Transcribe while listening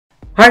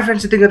Hi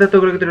friends, ඉතින් අදත්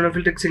ඔයගොල්ලෝ කරන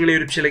Filltrix සිංහල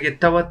YouTube channel එකේ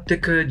තවත්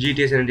එක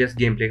GTA San Andreas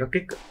gameplay එකක්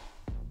එක්ක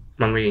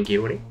මම මේකෙන්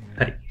කියවනේ.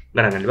 හරි.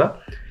 ගණන් ගන්න බා.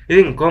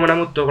 ඉතින් කොහොම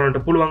නමුත්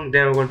ඔයගොල්ලන්ට පුළුවන්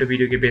දැන් ඔයගොල්ලන්ට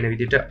වීඩියෝ එකේ පේන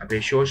විදිහට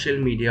අපේ social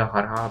media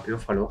හරහා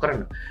අපිව follow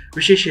කරන්න.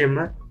 විශේෂයෙන්ම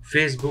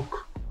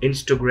Facebook,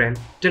 Instagram,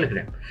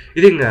 Telegram.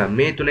 ඉතින්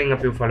මේ තුනෙන්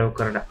අපිව follow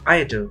කරන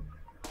අයට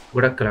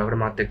ගොඩක් කලාවකට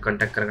මාත් එක්ක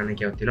contact කරගන්න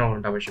කියවත් තියෙනවා.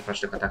 ඔයාලට අවශ්‍ය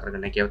ප්‍රශ්න කතා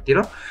කරගන්න කියවත්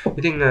තියෙනවා.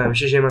 ඉතින්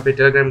විශේෂයෙන්ම අපේ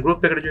Telegram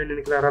group එකට join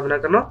වෙන්න කියලා ආරාධනා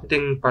කරනවා.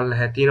 ඉතින්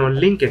පල්ලෙහා තියෙන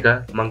link එක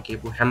මම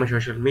කියපු හැම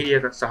social media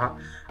එකක් සහ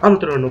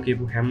අමතරව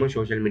නොකියපු හැම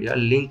social media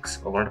links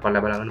ඔයාලට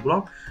පල්ලෙහා බලන්න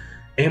පුළුවන්.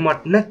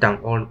 එහෙමත් නැත්නම්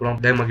ඕන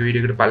පුළුවන් දැන් මගේ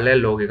වීඩියෝ එකට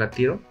පල්ලෙහා logo එකක්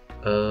තියෙනවා.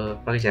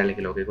 මගේ channel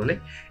එකේ logo එක උනේ.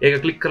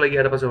 ඒක click කරලා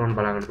ගියාට පස්සේ ඔයාලට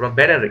බලන්න පුළුවන්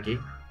banner එකේ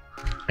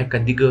එක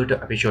දිගට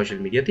අපේ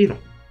social media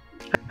තියෙනවා.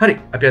 හරි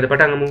අපි අද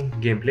පටන් ගමු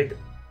gameplay එක.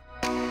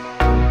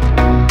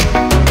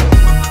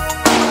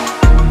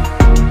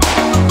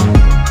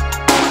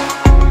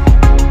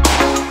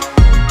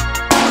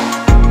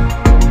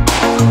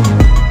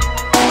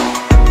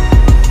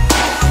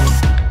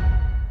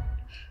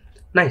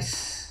 Nice.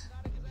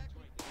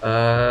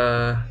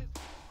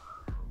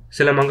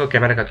 Sila mangga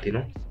camera එකක්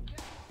තියෙනවා.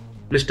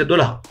 Mr.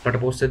 Dola මට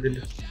post එකක් දෙන්න.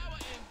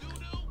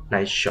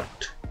 Nice shot.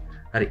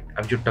 හරි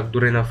අපි චුට්ටක්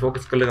දුර ඉඳන්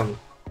focus කරලා ගමු.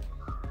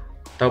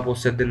 තව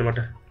post එකක් දෙන්න මට.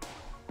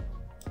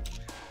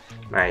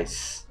 Nice.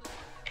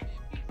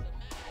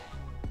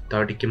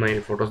 තව ටිකක්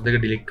මම photos දෙක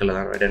delete කරලා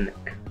දාන්න වැඩක්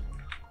නැහැ.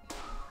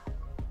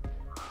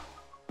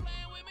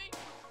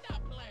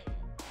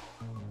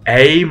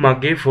 ඇයි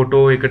මගේ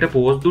photo එකට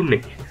post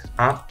දුන්නේ?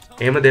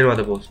 එහෙම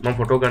දෙනවද පෝස් මම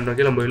ෆොටෝ ගන්නවා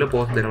කියලා උඹ විල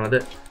පෝස් දෙනවද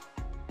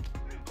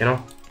එනවා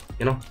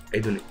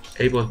ඇයි දුන්නේ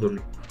ඇයි පෝස්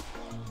දුන්නේ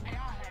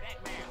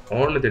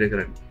ඕන්න දෙර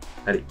කරන්නේ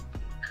හරි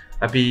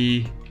අපි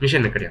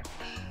මිෂන් එකට යමු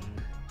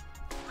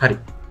හරි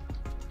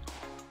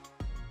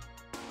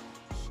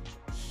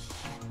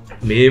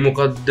මේ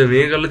මොකද්ද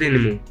මේ කරලා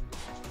තියන්නේ මු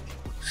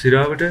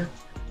සිරාවට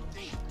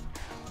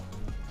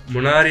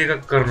මොනාරි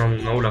එකක් කරනවා මු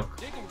නවුලක්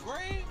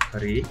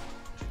හරි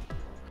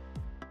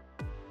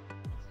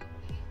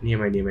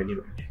නියමයි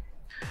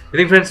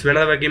ඉතින් friends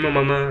වෙනදා වගේම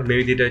මම මේ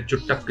විදිහට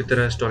චුට්ටක් විතර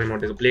story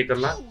mode එක play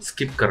කරලා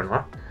skip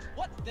කරනවා.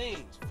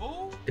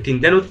 ඉතින්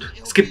දැනුත්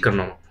skip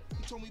කරනවා.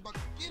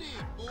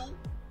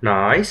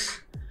 nice.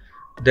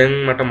 දැන්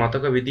මට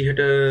මතක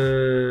විදිහට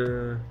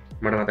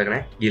මට මතක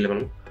නැහැ. ගිහලා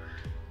බලමු.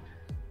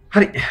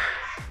 හරි.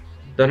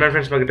 දන්නා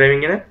friends මගේ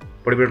driving එක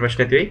පොඩි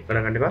ප්‍රශ්න ඇති වෙයි.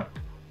 ගණන් ගන්න එපා.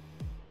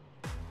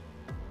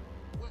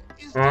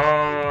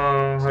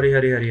 හරි.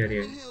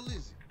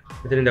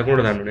 මෙතනින්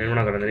දකුණට දාන්න ඕනේ.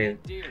 මොනවා කරන්නද නේද?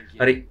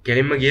 හරි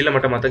කෙලින්ම ගිහලා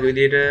මට මතක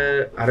විදියට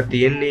අර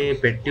තියෙන්නේ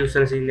පෙට්ටි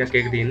උස්සන සීන් එකක්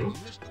ඒක තියෙන්නේ.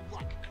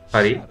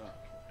 හරි.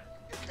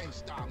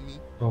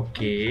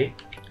 ඕකේ.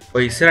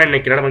 ඔය ඉස්සරහින්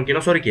එක්ක නට මම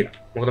කියනවා සෝරි කියලා.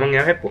 මොකද මම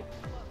එයා හැප්පුවා.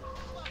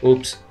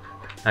 oops.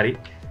 හරි.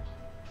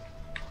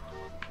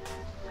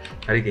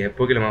 හරි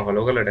හැප්පුවා කියලා මම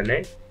ෆලෝ කරලා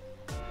නැහැ.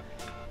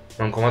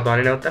 මම කොහොමද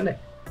වානේ නවත්තන්නේ?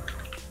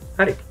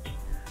 හරි.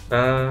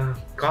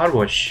 car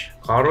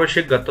wash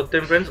එක ගත්තොත්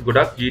එම් friends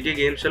ගොඩක් GTA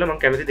games වල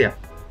මම කැමති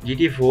දෙයක්.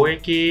 GTA 4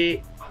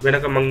 එකේ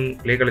වෙනකම් මම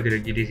ප්ලේ කරලා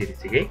තියෙන GTA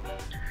series එකේ.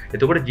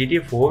 එතකොට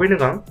GTA 4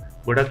 වෙනකම්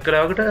ගොඩක්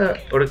කලාවකට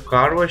ඔය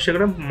කාර් වොෂ්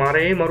එකට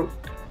මරේ මරු.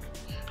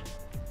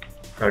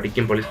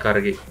 ටිකින් පොලිස් කාර්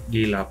එකේ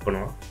ගිහිල්ලා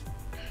අපනවා.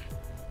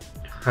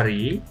 හරි.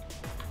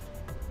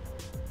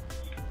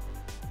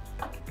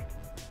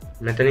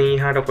 මෙතන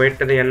ඉහාට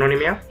කොහෙටද යන්න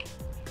ඕනේ මෙයා?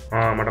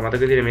 මට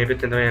මතක තියෙන්නේ මේ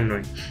පැත්තෙන් තමයි යන්න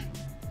ඕනේ.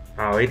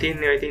 ඔය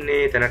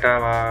තින්නේ තැනට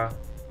ආවා.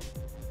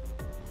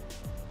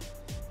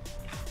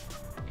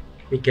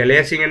 මේ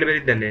කැලෑසින් යන්න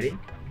බැරිද දන්නේ නේ?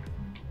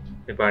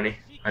 එපානේ.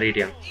 හරියට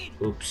යන්න.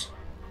 oops.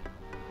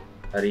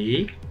 හරි.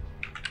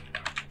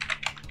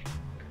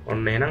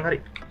 ඔන්න එහෙනම් හරි.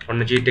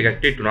 ඔන්න cheat එක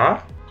ඇක්ටිවේට් වුණා.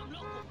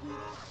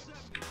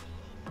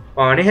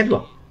 ආනේ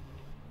හැදුවා.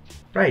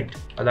 right.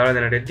 අදාළ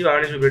දැනට එද්දි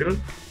ආනේ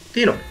සුබෙඩම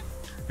තියෙනවා.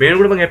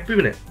 මේනකොට මම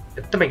හැප්පි වෙන්නේ.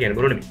 ඇත්තම කියන්නේ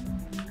බොරු නෙමෙයි.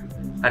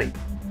 හරි.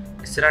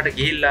 ඉස්සරහට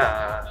ගිහිල්ලා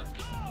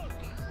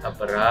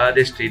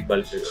අපරාධ ස්ට්‍රීට්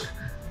බල්බ් එක.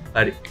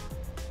 හරි.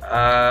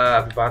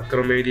 අපි පාක්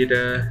කරමු මේ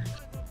විදිහට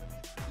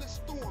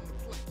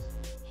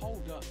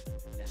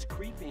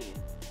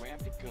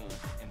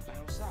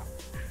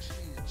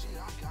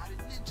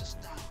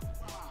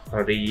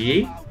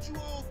හරි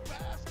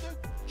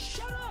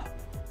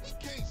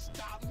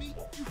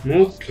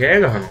මූ කෑ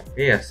ගහනවා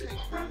ඒ ඇස්සේ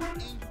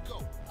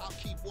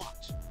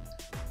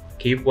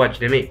keep watch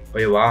නෙමෙයි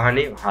ඔය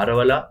වාහනේ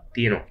හරවලා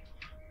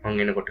තියෙනවා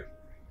මං එනකොට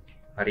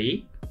හරි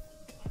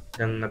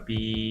දැන් අපි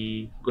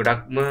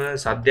ගොඩක්ම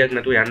සද්දයක්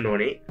නැතුව යන්න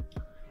ඕනේ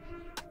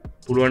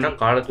පුළුවන්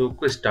නම්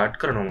කාලතුවක්කුව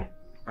ස්ටාර්ට් කරනවා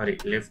හරි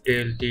left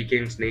LT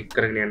එකෙන් ස්නේක්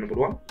කරගෙන යන්න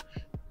පුළුවන්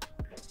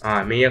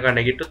මේ එක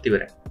නැගිට්ටොත්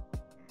ඉවරයි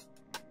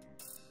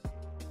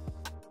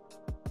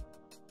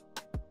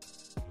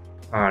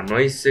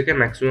noise එක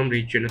maximum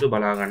reach වෙනතු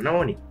බලා ගන්න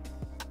ඕනි.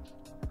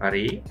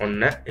 හරි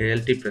ඔන්න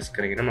ALT press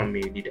කරගෙන මම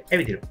මේ විදිහට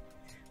ඇවිදිනවා.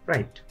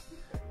 right.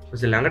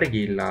 ඊපස්සේ ළඟට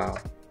ගිහිල්ලා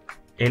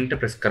enter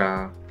press කරා.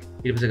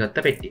 ඊට පස්සේ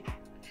ගත්ත පෙට්ටිය.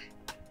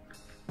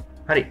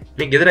 හරි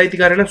මේ ගෙදර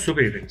අයිතිකාරය නම්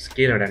super friends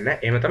කියලා වැඩක් නැහැ.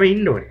 එහෙම තමයි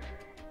ඉන්න ඕනේ.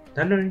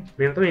 දන්නවනේ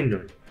මේව තමයි ඉන්න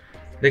ඕනේ.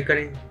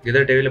 දෙක්කනේ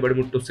ගෙදරට ඇවිල්ලා බඩු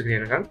මුට්ටුස්ස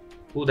කියනකම්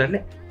ඌ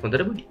දන්නේ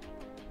හොඳට බුදි.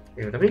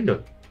 එහෙම තමයි ඉන්න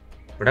ඕනේ.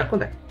 ගොඩක්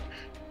හොඳයි.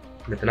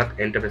 මෙතනත්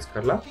enter press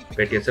කරලා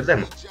පෙට්ටිය ඇතුළට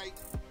දැම්මා.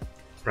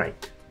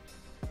 right.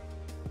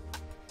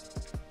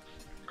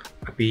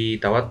 අපි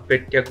තවත්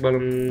පෙට්ටියක්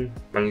බලමු.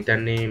 මං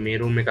හිතන්නේ මේ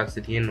room එක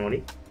අස්සේ තියෙන්න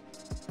ඕනේ.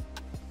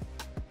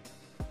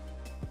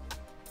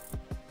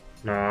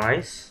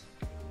 nice.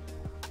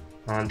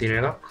 ආන්තින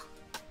එකක්.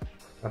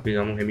 අපි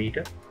ගමු හැමීට.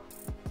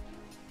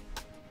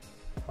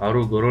 අරු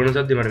ගොරෝන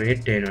සද්දේ මට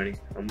මෙහෙට එනවනේ.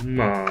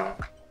 අම්මා.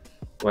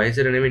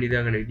 වයසට නෙමෙයි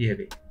නිදාගෙන විදිහ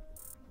හැබැයි.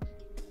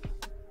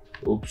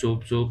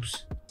 oops.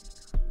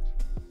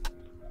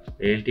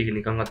 ALT එක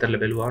නිකන්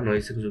අතරලා බැලුවා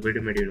noise එක සුපරට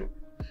වැඩි වෙනවා.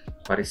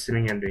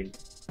 පරිස්සමෙන් යන්න වෙන්නේ.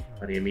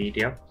 හරි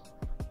මීටියක්.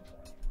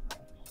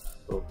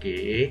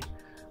 ඕකේ.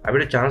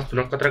 අපිට chance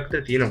 3ක් 4ක්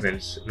විතර තියෙනවා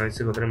friends. noise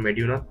එක උතර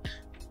වැඩි වුණත්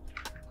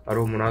අර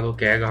මොනවාද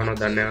කෑ ගහනවා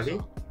දන්නේ නැහැ වගේ.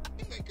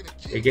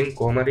 එකෙන්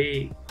කොහම හරි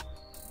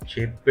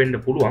shape වෙන්න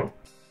පුළුවන්.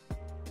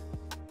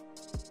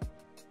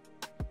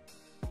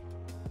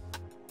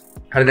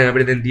 හරි දැන්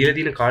අපිට දැන් දීලා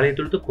තියෙන කාලය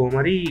තුලට කොහම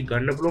හරි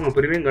ගන්න පුළුවන්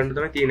උපරිමයෙන් ගන්න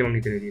තමයි තියෙන්නේ මං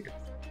හිතන විදිහට.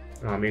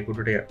 මේ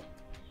කුඩට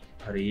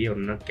හරි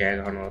ඔන්න කෑ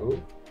ගහනවරු.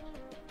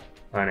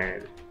 නෑ.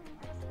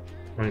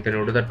 මං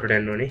හිතන්නේ උඩ තට්ටුවට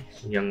යන්න ඕනේ.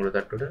 යන් උඩ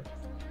තට්ටුවට.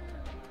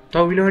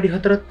 තව විනාඩි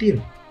 4ක්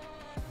තියෙනවා.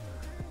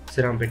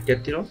 ඉස්සරහම පෙට්ටියක්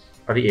තියෙනවා.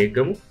 හරි ඒක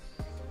ගමු.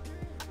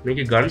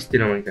 මේකේ ගන්ස්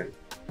තියෙනවා මං හිතන්නේ.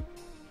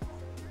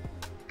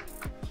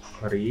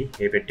 හරි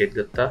මේ පෙට්ටියත්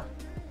ගත්තා.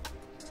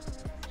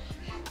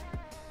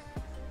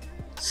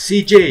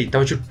 CJ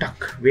තව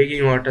චුට්ටක්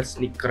වේගෙන් වාට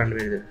ස්නික් කරන්න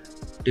බැරිද?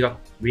 ටිකක්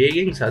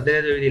වේගෙන් සද්ද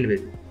නැතුව විදින්න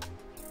බැරිද?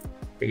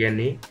 ඒ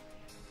කියන්නේ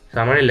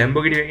සාමාන්‍ය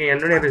Lamborghini එකකින්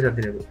යන්න ඕනේ අපේ සද්ද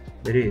නැතුව.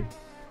 බැරිද?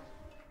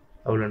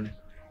 අවුලන්න.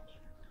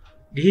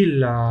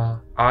 ගිහිල්ලා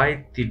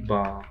ආයෙත්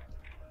තිබ්බා.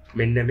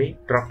 මෙන්න මේ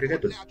ට්‍රක් එක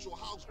ඇතුළේ.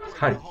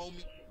 හරි.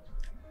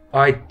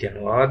 ආයෙත්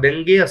යනවා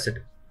දැන් ගේ අස්සට.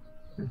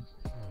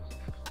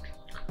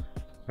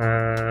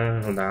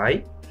 හොඳයි.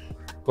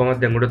 කොහොමද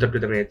දැන් උඩ තට්ටු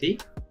තමයි ඇති.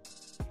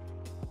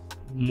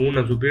 මූණ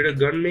සුපිරියට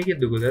ගන්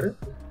මේකෙද්ද කොහොමද?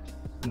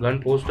 ගන්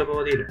පෝස්ට් එකව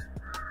තියෙනවා.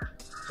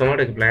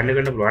 සමහරට ඒක ප්ලෑන් එක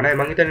ගන්න පුළුවන්. අනේ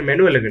මං හිතන්නේ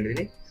මැනුවල් එක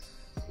ගන්නනේ.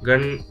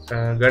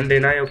 ගන්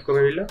දෙන අය ඔක්කොම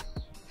ඇවිල්ලා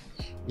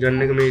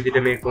ගන් එක මේ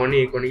විදිහට මේ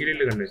කොණේ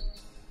ගිලිල්ල ගන්න.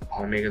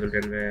 මේක තුලට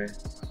යන්න බෑ.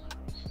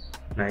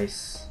 නයිස්.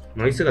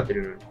 නොයිස් එකක්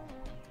තියෙනවා.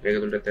 මේක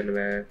තුලට යන්න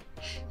බෑ.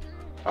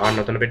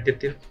 නතන පෙට්ටියක්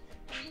තියෙනවා.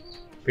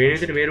 පේන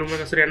විදිහට මේ රූම්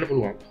එක අස්සර යන්න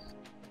පුළුවන්.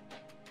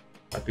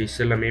 අපි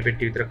ඉස්සෙල්ලා මේ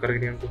පෙට්ටිය විතරක්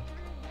කරගෙන යන්නකෝ.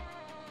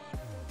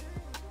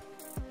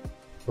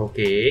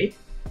 ඕකේ.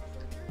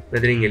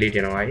 මෙතනින් එළියට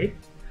යනවා අය.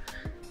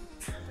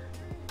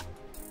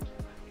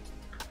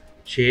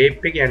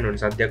 ෂේප් එක යන්න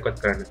ඕනේ සද්දයක්වත්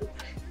කරන්න නැතුව.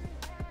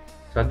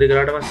 සද්ද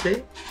කරාට පස්සේ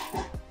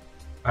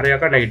අර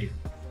යකා නෙගටිව්.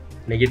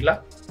 නෙගිටලා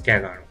කෑ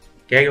ගන්නවා.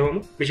 කෑ ගහම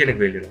මිෂන්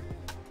එක වෙල් වෙනවා.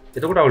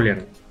 එතකොට අවුල්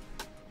යනවා.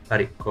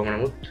 හරි කොහොම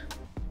නමුත්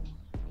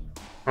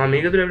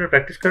මේක තුල අපිට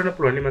ප්‍රැක්ටිස් කරන්න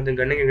පුළුවන් නේ. මම දැන්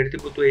ගන්න එක එකට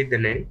තිබුතු වෙයිද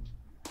නැහැ නේ.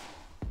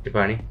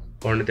 එපානේ.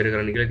 ඕන දෙතර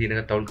කරන්න කියලා තියෙන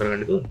එකත් අවුල්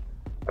කරගන්න දුන්න.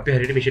 අපි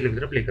හරියට මිෂන් එක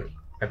විතර ප්ලේ කරමු.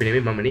 අපි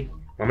නෙමෙයි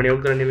මමනේ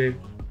අවුල් කරන්නේ මේ.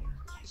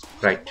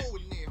 රයිට්.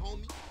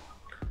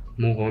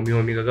 මූ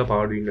හෝමි ගග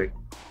පාඩු ඉන්නයි.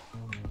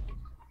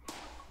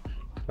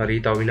 හරි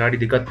තව විනාඩි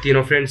දෙකක්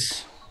තියෙනවා ෆ්‍රෙන්ඩ්ස්.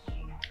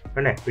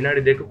 නෑ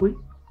විනාඩි දෙකකුයි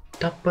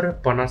තප්පර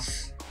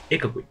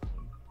 51කුයි.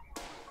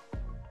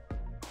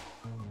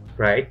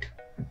 රයිට්.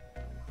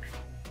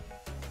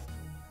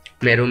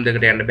 මේ රූම්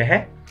දෙකට යන්න බෑ.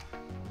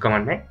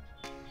 කමන්නේ.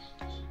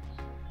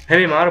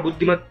 හැබැයි මාර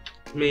බුද්ධිමත්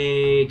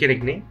මේ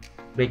කෙනෙක් නේ.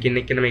 මේ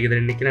කෙනෙක් කියන මේක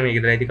දෙන්නෙක් කියන මේක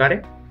දෙන අයිතිකාරය.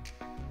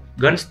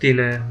 ගන්ස් තියෙන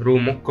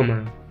රූම් ඔක්කොම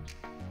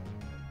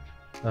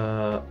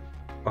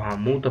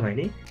මූ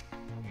තමයිනේ.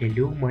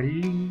 හෙලෝ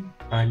මල්ලි.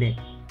 අනේ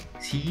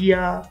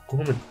සීයා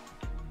කොහොමද?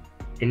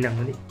 එන්නම්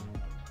හොඳේ.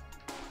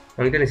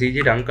 මම හිතන්නේ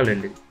සීජීට අංකල්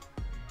වෙන්නේ.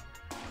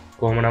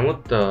 කොහොම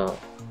නමුත්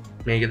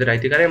මේක ගෙදර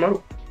අයිතිකාරය මරු.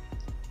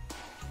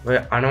 ඔය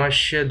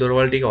අනවශ්‍ය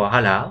දොරවල් ටික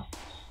වහලා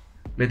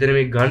මෙතන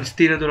මේ ගන්ස්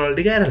තියෙන දොරවල්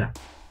ටික ඇරලා.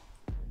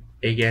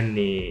 ඒ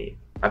කියන්නේ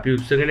අපි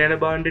උස්සගෙන යන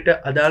බාණ්ඩෙට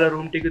අදාළ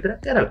රූම් ටික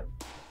විතරක් ඇරලා.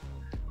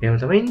 එහෙම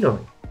තමයි ඉන්න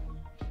ඕනේ.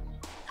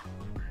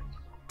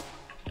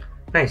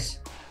 නයිස්.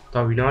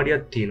 තව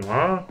විනාඩියක්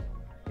තියෙනවා.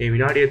 ඒ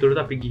විනාඩිය තුළට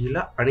අපි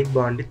ගිහිල්ලා අනිත්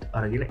බාණ්ඩෙත්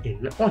අරගෙන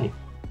එන්න ඕනේ.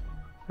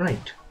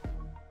 රයිට්.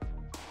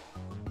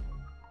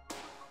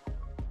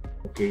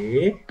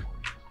 ඕකේ.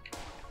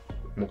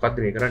 මොකද්ද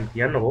මේ කරන්න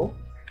කියන්නකෝ.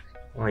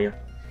 ආයා.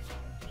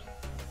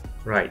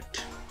 රයිට්.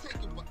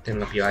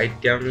 දැන් අපි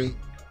ආයෙත් යමු.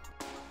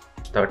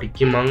 තව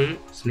ටිකකින් මං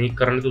ස්නීක්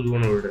කරන්න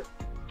දුවන උඩට.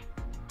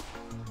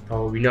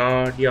 තව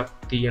විනාඩියක්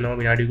තියෙනවා.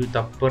 විනාඩියක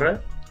තප්පර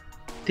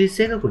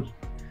 31කුයි.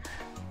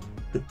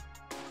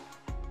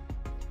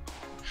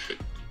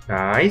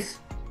 නයිස්.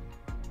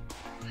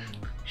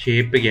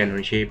 ෂේප් එක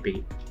යනවා ෂේප් එක.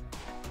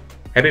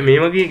 හැබැයි මේ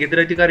වගේ ගෙදර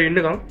අධිකාරිය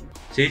වෙන්නකම්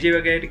CJ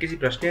වගේ අයට කිසි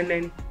ප්‍රශ්නයක්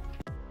නැහැ නේ.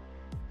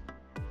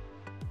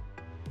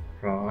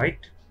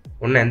 රයිට්.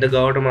 ඔන්න ඇඳ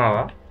ගාවටම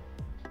ආවා.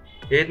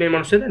 ඒත් මේ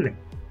මිනිස්සු දන්නේ.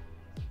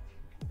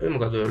 ඒ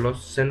මොකද ලොස්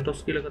සෙන්ටොස්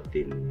කියලා එකක්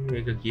තියෙන්නේ.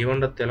 ඒක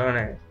කියවන්නත් වෙලා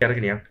නැහැ.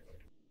 අරගෙන යන්න.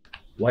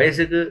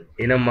 වයසක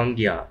එනම් මං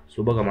ගියා.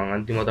 සුබ ගමන්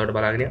අන්තිම වතාවට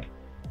බලාගෙන යන්න.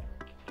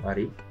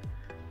 හරි.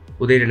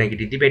 උදේට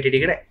නැගිටිති පෙට්ටි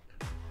ටික නැහැ.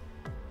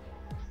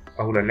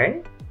 අහුල නැහැ.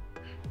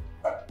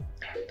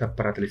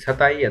 තප්පර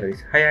 47යි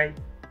 46යි.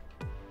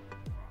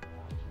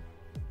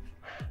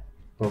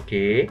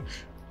 ඕකේ.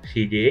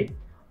 CJ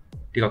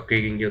ටිකක්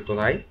වේගෙන් ගියොත්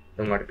හොඳයි.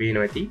 දැන් මට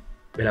පේනවා ඇති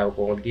වෙලාව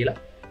කොහොමද කියලා.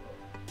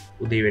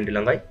 උදේ වෙන්න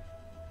ළඟයි.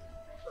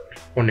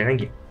 ඔන්න එහෙනම්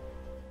ගියා.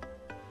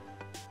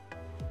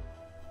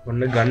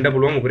 ඔන්න ගන්න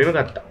පුළුවන් උපරිම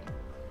ගත්තා.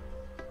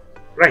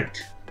 right.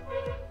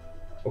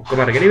 ඔක්කොම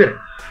අරගෙන ඉවරයි.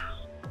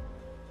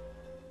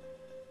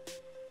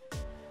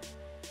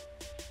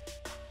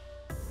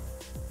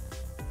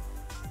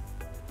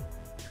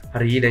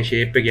 හරි දැන්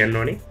ෂේප් එක යන්න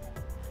ඕනේ.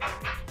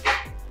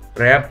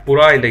 රෑප්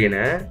පුරා ඉඳගෙන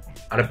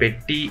අර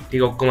පෙට්ටි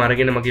ටික ඔක්කොම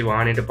අරගෙන මගේ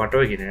වාහනේට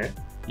පටවගෙන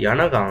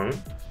යනකම්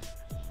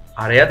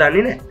අරයා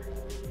දන්නේ නැහැ.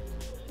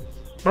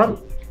 මරු.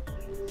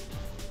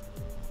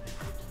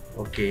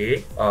 ඕකේ.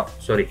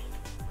 sorry.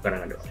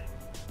 ගණන් ගන්නවා.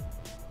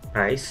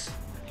 nice.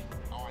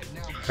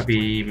 අපි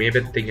මේ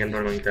පැත්තෙන්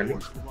යනවා මම හිතන්නේ.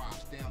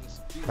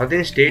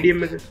 අදින් ස්ටේඩියම්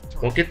එක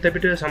මොකෙත්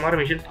අපිට සමහර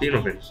මිෂන්ස්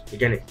තියෙනවා friends. ඒ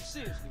කියන්නේ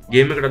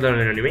ගේම් එකට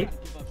දාලා වෙන නෙමෙයි.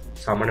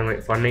 සාමාන්‍ය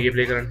ෆන් එකේ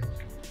ප්ලේ කරන්නේ.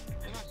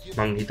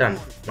 මං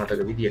හිතන්නේ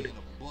මතක විදියට.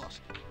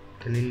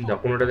 එතනින්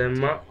දකුණට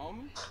දැම්මා.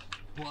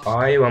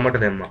 ආයේ වමට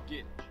දැම්මා.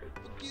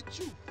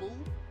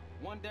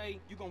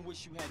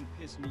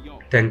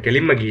 දැන්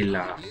කෙලින්ම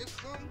ගිහිල්ලා.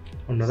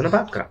 ඔන්න ඔතන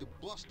පක්කා.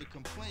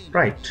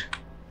 right.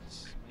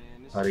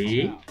 හරි.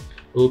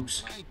 oops.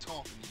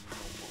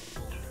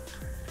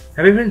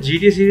 හැබැයි friends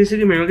GTA series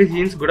එකේ මේ වගේ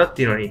scenes ගොඩක්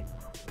තියෙනවා නේ.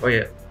 ඔය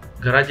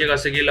ගරාජ් එක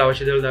අස්සේ ගිහලා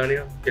අවශ්‍ය දේවල් දාන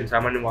එක. කියන්නේ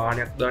සාමාන්‍ය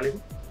වාහනයක් දාන එක.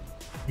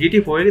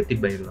 GTA 4 එකේ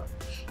තිබ්බා ඒක.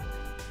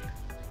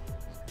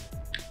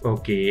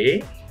 okay.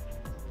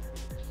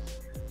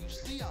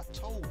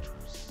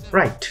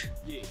 right.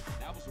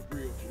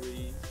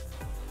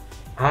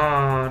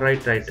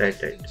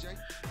 right.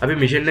 අපි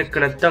මිෂන් එක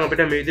නැත්තම්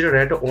අපිට මේ විදිහට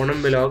රැට ඕනම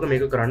වෙලාවක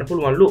මේක කරන්න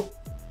පුළුවන්ලු.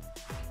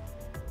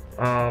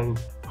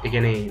 ඒ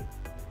කියන්නේ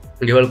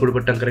ගෙවල් කුඩු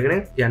පට්ටම් කරගෙන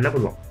යන්න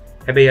පුළුවන්.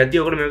 හැබැයි යද්දි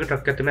ඔයගොල්ලෝ මේක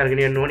ට්‍රක් එකත් තමයි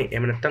අරගෙන යන්න ඕනේ.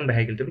 එහෙම නැත්තම්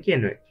බෑ කියලා තමයි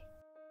කියන්නේ.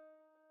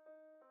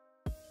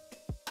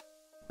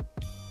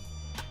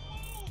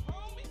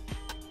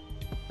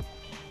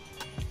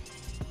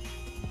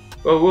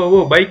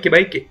 ඕ බයික් එක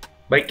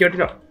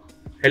වටිනවා.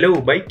 හෙලෝ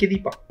බයික් එක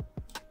දීපා.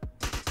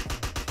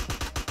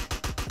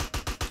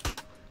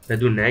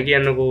 වැදුන්නේ නැහැ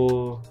කියන්නකෝ.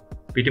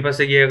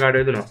 පිටිපස්සේ ගිය කාට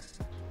වැදුනා.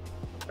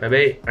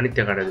 හැබැයි අනිත්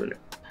එකට වැදුනේ.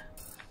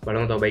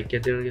 බලමු තව බයික්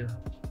එකක් තියෙනවද කියලා.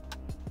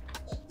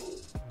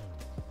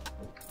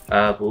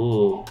 ආපෝ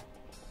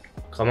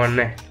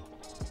කමන්නේ.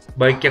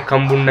 බයික් එක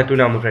හම්බුන්නේ නැතු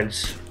නම friends.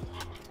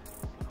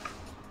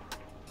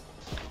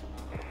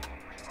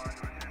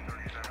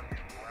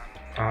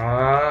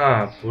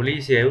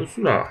 පොලිසිය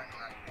ඇවිස්සුනා.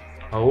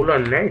 අවුලක්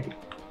නැහැ ඉතින්.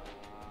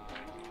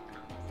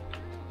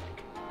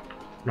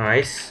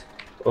 nice.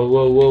 ඔව්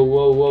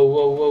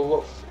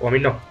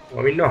වමින්න.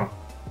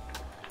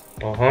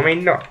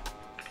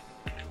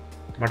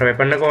 මට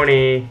වෙපන්න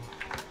කෝනේ.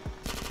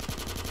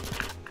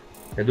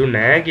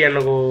 එදුන්නේ නැහැ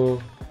කියන්නකෝ.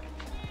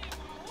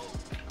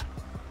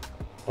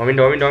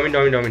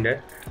 වමින්න.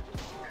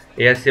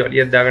 ඒ ඇස්සේ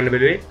වලියක් දාගන්න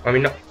බැලුවේ.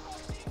 වමින්න.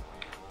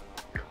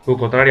 ඌ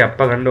කොතනරි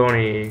අප්පා ගන්න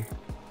ඕනේ.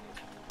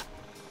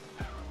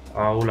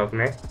 අවුලක්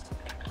නැහැ.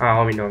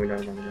 වමින්න.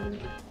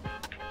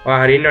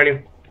 හරි ඉන්නවනේ.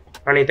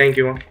 අනේ thank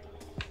you.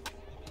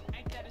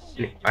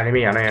 අනේ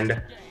මේ යන්න.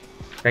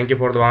 thank you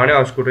for the වාහනේ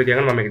ස්කූටර්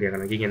තියාගන්න මම මේක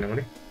තියාගන්න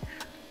කියන්නකෝනේ.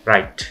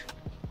 right.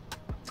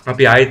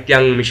 අපි ආයෙත්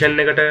යන් මිෂන්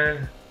එකට.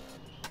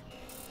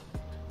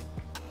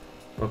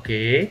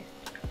 okay.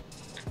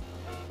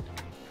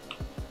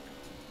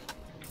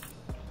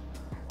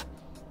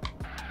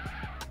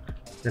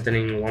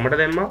 එතනින් වමට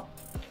දැම්මා.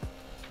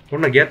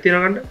 ඔන්න ගියක්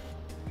තියනවා ගන්න.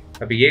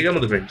 අපි ගියේ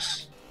ගමුද friends.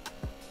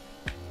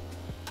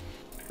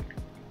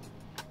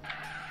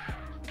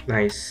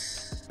 nice.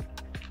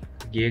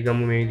 ගියේ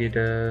ගමු මේ විදිහට.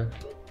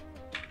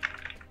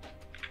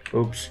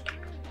 oops.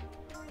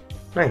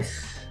 nice.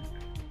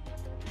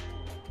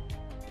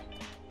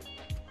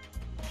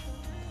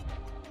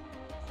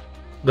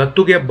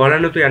 ගත්තු ගිය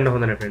බලන්න තු යන්න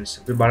හොඳ නැහැ friends.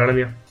 අපි බලන්න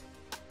මියා.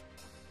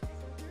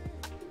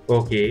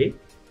 okay.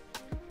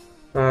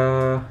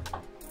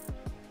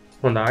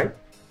 හොඳයි.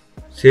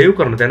 සේව්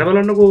කරන තැන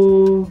බලන්නකෝ.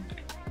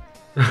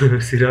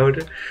 සිරාවට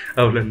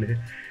අවුලන්නේ.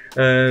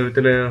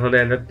 මෙතන හොඳ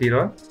ඇඳක්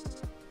තියෙනවා.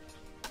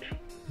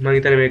 මම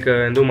හිතන්නේ මේක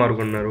ඇඳුම් මාරු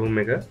කරන රූම්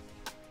එක.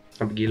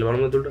 අපි ගිහලා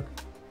බලමු එතකොට.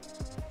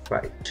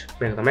 right.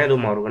 මේක තමයි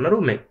ඇඳුම් මාරු කරන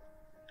රූම් එක.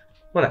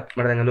 හොඳයි.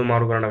 මට දැන් ඇඳුම්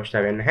මාරු කරන්න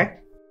අවශ්‍යතාවයක් නැහැ.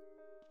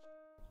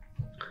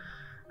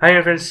 hi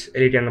friends.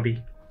 එලිට යන්න අපි.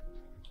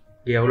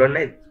 ගේ අවුලක්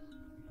නැහැ.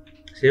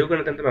 සේව්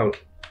කරන තැන තමයි අවුල.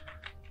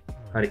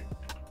 හරි.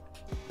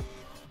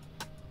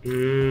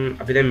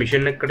 අපි දැන්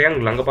මිෂන් එකකට යන්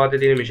ළඟපාතේ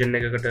තියෙන මිෂන්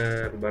එකකට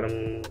බලමු.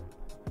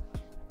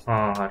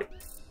 හරි.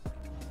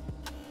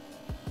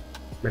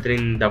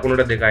 මෙතනින්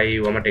දකුණට 2යි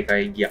වමට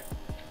 1යි ගියා.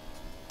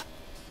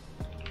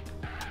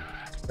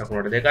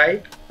 දකුණට 2යි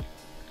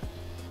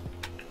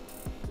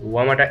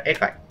වමට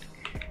 1යි.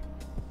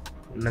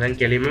 ඔන්න දැන්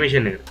කෙලින්ම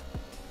මිෂන් එකට.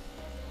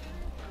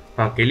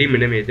 කෙලින්ම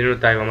නෙමෙයි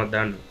එතනට ආයි වමත්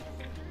දාන්න.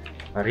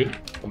 හරි.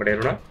 අපිට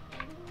එරුණා.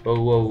 ඔව්.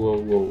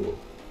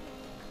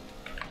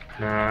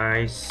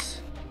 nice.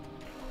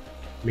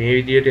 මේ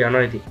විදියට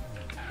යනවා ඉතින්.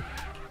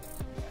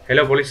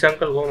 හෙලෝ පොලිස්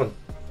අංකල් කොහමද?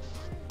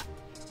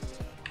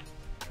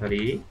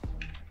 හරි.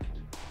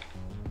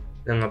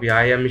 දැන් අපි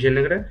ආයෙ මිෂන්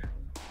එකට.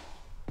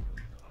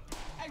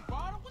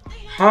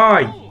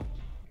 Hi.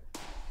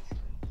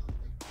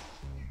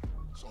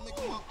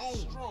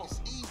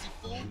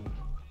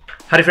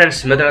 Hari friends,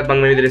 මෙතනත්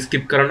මම මේ විදිහට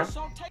skip කරනවා.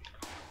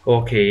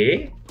 Okay.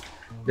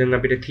 දැන්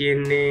අපිට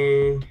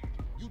තියෙන්නේ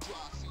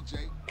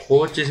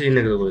coach scene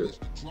එකද කොහෙද?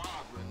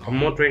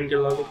 අම්මෝ train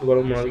කියලා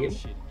බලමු මොනවද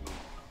කියන්නේ.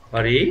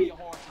 හරි.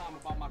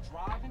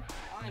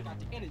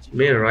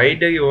 මේ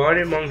ride එකේ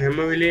වානේ මං හැම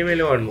වෙලේම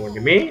එලවන්න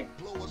ඕනේ. මේ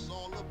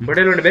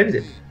උඹට එලවන්න බැරිද?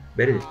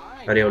 බැරිද?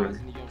 හරි අවුලද?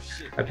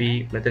 අපි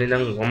මෙතන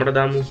ඉඳන් වමට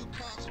දාමු.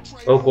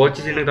 ඔව් coach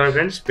scene එක තමයි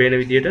friends පේන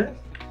විදිහට.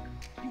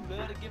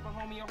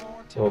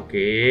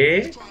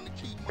 Okay.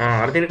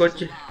 හරි තියෙන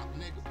coach.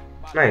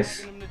 Nice.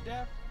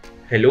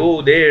 Hello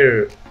there.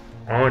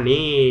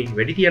 නේ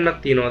වැඩි තියන්නක්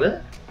තියනවද?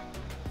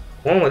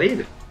 කොහමද ඒක?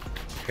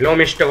 Hello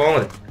Mr.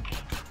 කොහමද?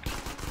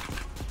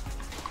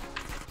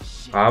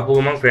 ආපු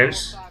ගමන් friends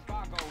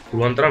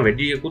පුළුවන් තරම්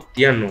වැඩි එකකුත්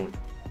තියන්න ඕනේ.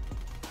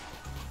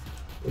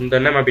 උන්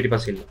දන්නේ මම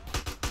පිටිපස්සේ ඉන්නවා.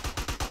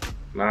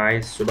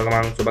 Nice. සුබ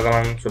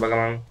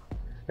ගමන්.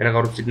 වෙන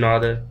කවුරුත්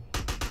සිටිනවද?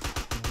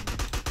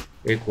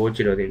 ඒ coach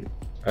ඉරව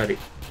දෙන්නේ.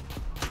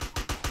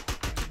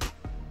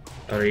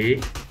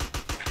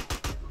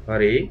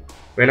 හරි.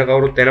 වෙන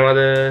කවුරුත්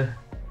එනවද?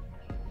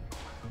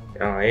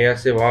 ඒ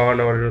ඇස්සේ වාහන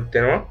වලට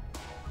එනවා.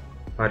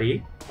 හරි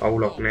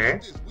අවුලක් නැහැ.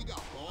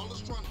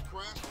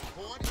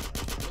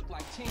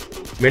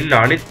 මෙන්න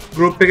අනිත්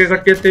ගෲප් එකේ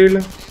කට්ටියත්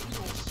ඇවිල්ලා.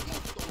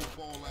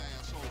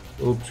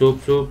 oops.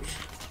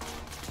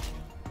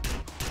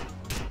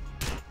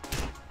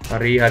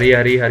 හරි.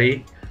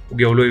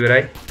 උගේ ඔළුව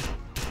ඉවරයි.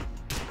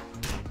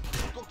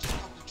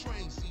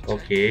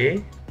 okay.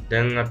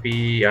 දැන් අපි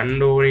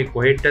යන්න ඕනේ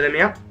කොහෙටද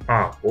මෙයා?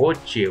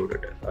 කෝච්චිය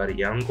උඩට. හරි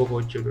යන්කෝ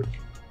කෝච්චිය උඩට.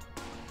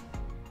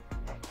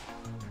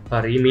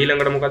 හරි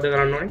ඊළඟට මොකද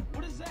කරන්න ඕනේ?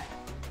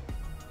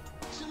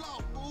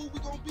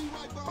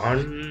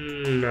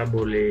 අන්න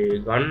බොලේ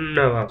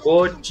ගන්නවා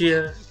කෝච්චිය.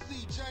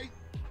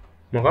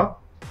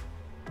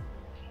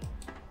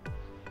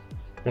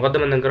 මොකද්ද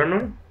මම දැන් කරන්න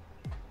ඕනේ?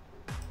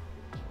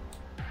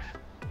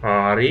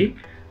 හරි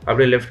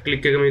අපේ left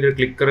click එක මේ විදිහට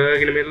click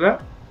කරගෙන මෙතන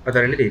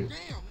අතරින් තියෙන්නේ.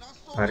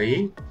 හරි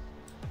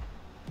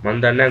මම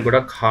දන්නේ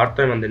ගොඩක් hard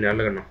තමයි මම දැන්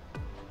අල්ල ගන්නවා.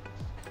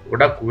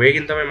 ගොඩක්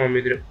වේගෙන් තමයි මම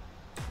මේ විදිහට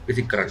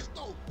විසික් කරන්නේ.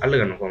 අල්ල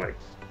ගන්නවා කොහමද?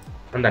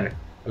 මම දන්නේ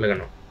අල්ල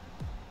ගන්නවා.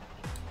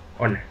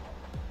 ඔන්න.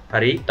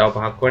 හරි තව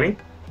පහක් වනේ.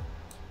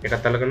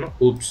 එකත් අල්ල ගන්නවා.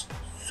 oops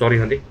sorry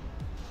හොඳේ.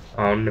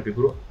 ඔන්න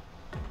පිපුරුවා.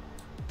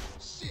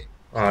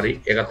 හරි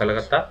එකත් අල්ල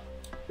ගත්තා.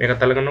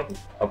 මේකත් අල්ල ගන්නවා.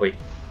 අපොයි.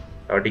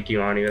 තව ටිකක්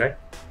ආන ඉවරයි.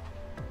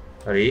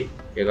 හරි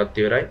ඒකත්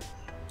ඉවරයි.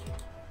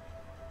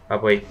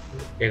 අපොයි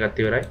ඒකත්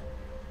ඉවරයි.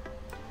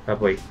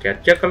 අපොයි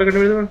කැච් එකක් අල්ලගෙන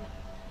ඉවරද මම?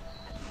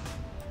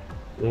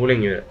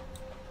 නූලෙන් ඉවරයි.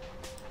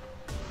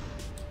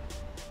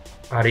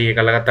 හරි ඒක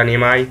අල්ලගත්තා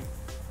නියමයි.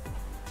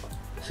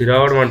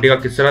 සිරාවට මම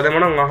ටිකක් ඉස්සරහා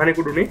දැම්මම නම් අහනේ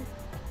කුඩුනේ.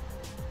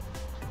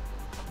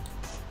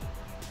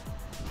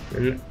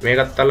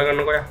 මේකත්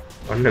අල්ලගන්නකො යා.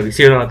 අන්න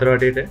 24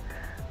 වටේට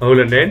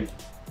අවුලන්නේ.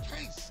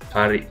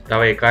 හරි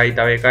තව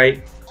එකයි.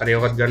 හරි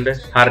ඔකත් ගන්න.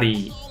 හරි.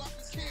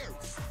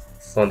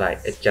 හොඳයි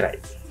එච්චරයි.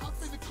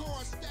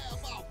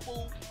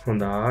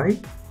 හොඳයි.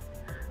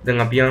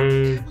 දැන් අපි යන්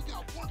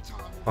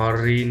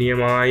හරි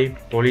නියමයි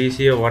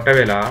පොලිසිය වට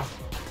වෙලා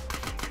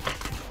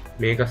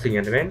මේක අස්සින්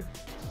යන්න බෑනේ.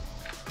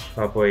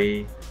 අපොයි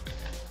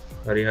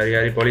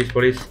හරි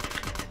පොලිස්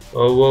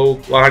ඔව්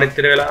වාහනෙත්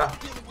ඉතර වෙලා.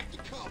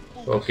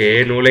 ඕකේ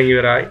නූලෙන්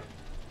ඉවරයි.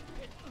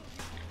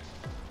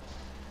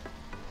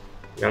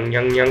 යන්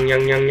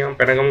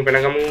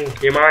පැනගමු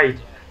එමයි.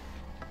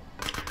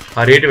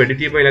 හරියට වැඩි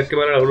තියපන් ඉලක්කේ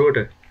බලලා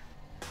ඔළුවට.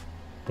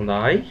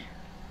 හොඳයි.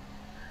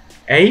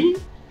 ඇයි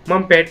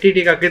මම පැට්ටි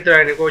ටිකක්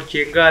විතරයිනේ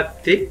කෝච්චියෙන්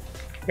ගත්තේ.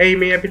 ඇයි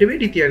මේ අපිට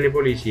වෙඩි තියන්නේ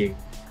පොලිසියෙන්?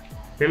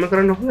 මෙහෙම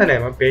කරන්න හොඳ නැහැ.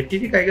 මම පැට්ටි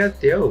ටිකයි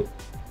ගත්තේ. ඔව්.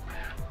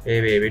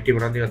 ඒ වෙටි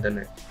මොනවද කියලා දන්නේ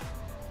නැහැ.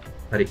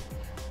 හරි.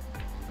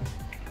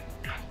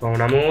 කොහොම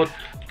නමුත්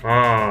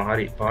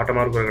හරි පාට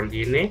මාරු කරගන්න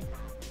තියෙන්නේ.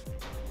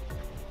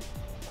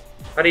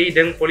 හරි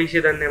දැන්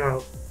පොලිසිය දන්නේ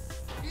නැහැ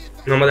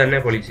මම දන්නේ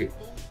නැහැ පොලිසිය.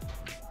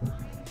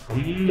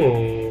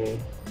 අම්මෝ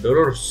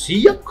ඩොලර්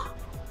 100ක්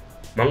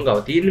මං ගාව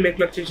තියෙන්නේ මේක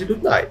ලක්ෂ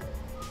 20000යි.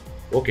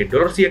 ඕකේ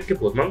ඩොලර් 100ක්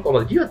කෙපුවොත් මං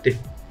කොහමද ජීවත්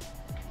වෙන්නේ?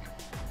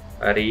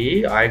 හරි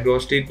ආයි ග්‍රෝ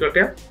ස්ට්‍රීට් වලට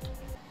යන්න.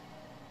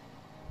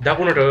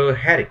 දකුණට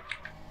හැරි.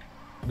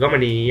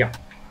 ගමනීය.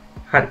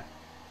 හරි.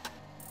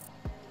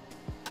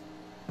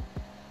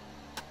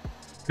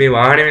 මේ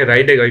වාහනේ මේ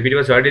රයිඩ් එක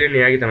පිටිපස්ස වැඩි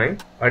වෙන්නේ එයාගේ තමයි.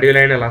 වැඩි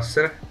වෙලා එන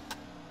ලස්සන.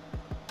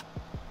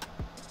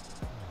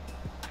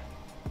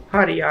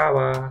 හරි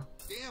ආවා.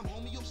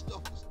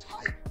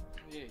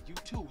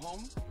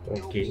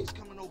 ඕකේ.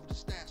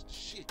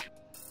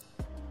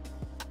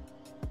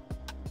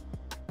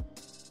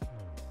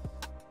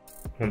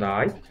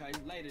 හොඳයි.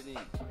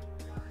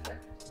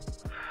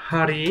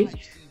 හරි.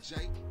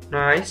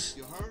 nice.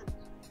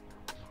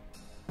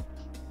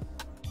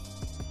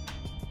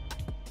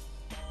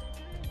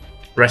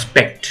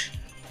 respect.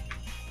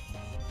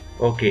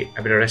 okay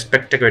අපිට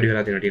respect එක වැඩි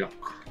වෙලා තියෙනවා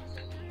ටිකක්.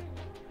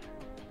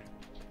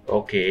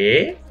 okay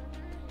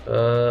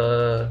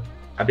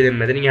අපි දැන්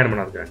මෙතනින් යහට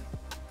මොනවද කරන්නේ?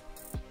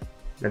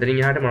 මෙතනින්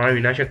යහට මොනවද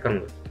විනාශයක්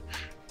කරමුද?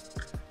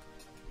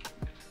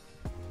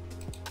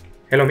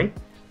 hello me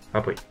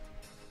අපොයි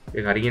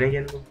ඒක හරියන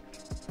කියන්නකෝ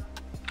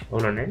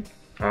ඕනනේ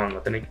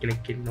මතන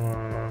එක්කෙනෙක්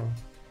ඉන්නවා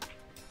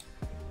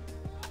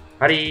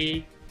හරි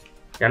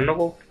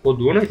යන්නකෝ කො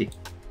දුවනවා ඉතින්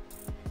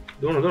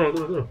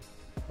දුවන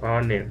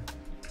ආන්නේ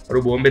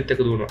අර බෝම්බෙත්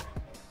එක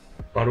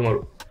දුවනවා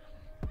මරු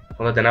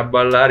හොඳ තැනක්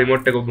බලලා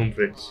රිමෝට් එක ඔබුම්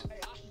ෆ්‍රෙන්ඩ්ස්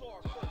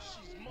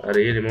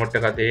හරි රිමෝට්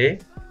එක අතේ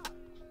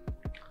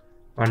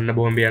අන්න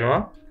බෝම්බ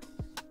යනවා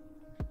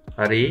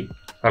හරි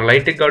අර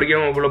ලයිට් එක ගාවට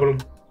ගියම ඔබල බලමු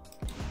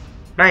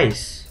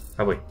නයිස්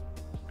අපොයි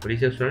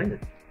පොලිසිය උස්සනවා නේද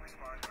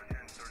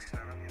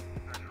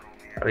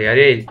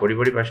හරි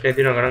පොඩි ප්‍රශ්නයක්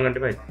තියෙනවා ගණන්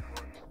ගන්න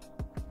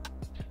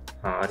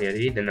එපා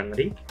හරි දැන්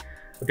හරි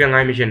අපි යන්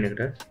ආයි මිෂන්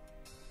එකට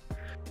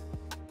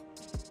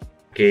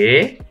okay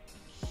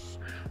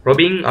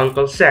robbing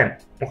uncle sam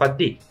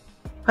මොකක්ද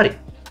හරි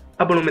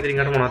අපලු මෙතනින්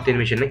ගන්න මොනවද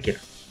තියෙන මිෂන් එක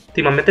කියලා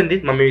ඉතින් මම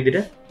මෙතනදිත් මම මේ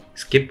විදිහට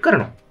ස්කිප්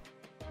කරනවා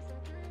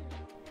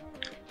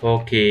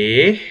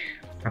okay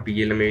අපි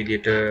ගිහලා මේ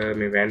විදිහට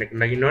මේ වෑන් එක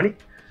නගින්න ඕනේ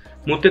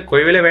මුත්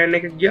කොයි වෙලේ වෑන්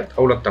එක ගියත්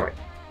අවුලක් තමයි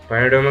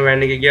පයින්ඩම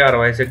වෑන් එක ගියා අර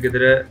වයසක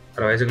ගෙදර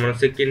අර වයසක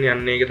මිනිස්සෙක් ඉන්නේ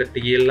යන්නේ ඒකටට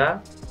ගිහලා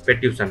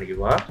පෙට්ටි උස්සන්න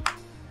කිව්වා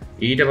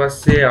ඊට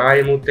පස්සේ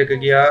ආයෙ මුත් එක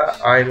ගියා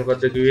ආයෙ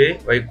මොකද්ද කිව්වේ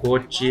වයි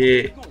කෝච්චියේ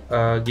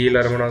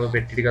ගිහලා අර මොනවද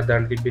පෙට්ටි ටිකක්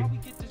දාන්න තිබ්බේ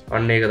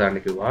අන්න ඒක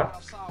දාන්න කිව්වා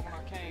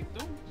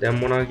දැන්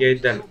මොනවා කියයිද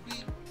දැන්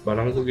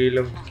බලමුකෝ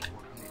ගිහලා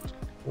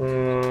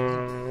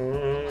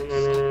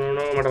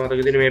මට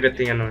මතක ඉතින් මේ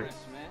පැත්තෙන් යන්න ඕනේ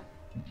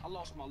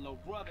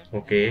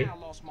okay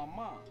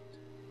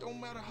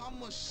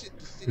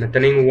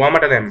මෙතනින්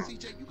වමට දැම්මා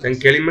දැන්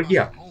කෙලින්ම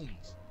ගියා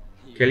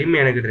කෙලින්ම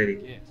යන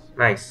ගෙදරදී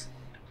නයිස්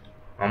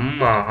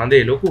අම්මා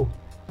හඳේ ලොකු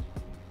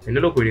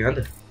එන්න ලොකු ඉතින් හඳ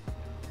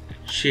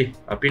ෂී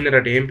අපි ඉන්න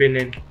රට එහෙම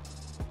පෙන්නේ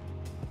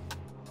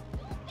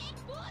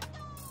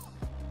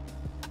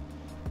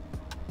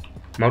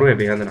මරු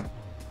හැබැයි හඳ නම්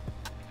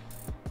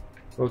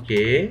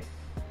ඕකේ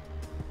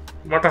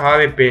මට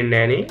හාවේ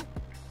පේන්නේ නෑනේ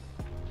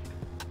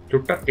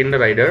චුට්ටක්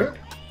ඉන්න රයිඩර්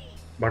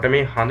මට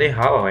මේ හඳේ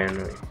හාව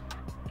හොයන්න ඕනේ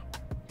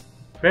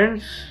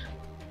friends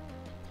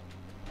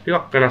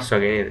ටිකක් වෙනස්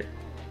වගේ නේද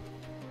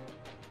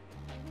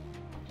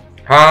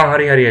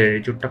හරි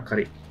චුට්ටක්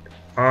හරි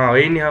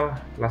ඔය ඉන්නේ හාව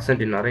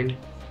ලස්සනට ඉන්න අර ඉන්නේ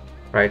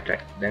රයිට්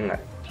දැන්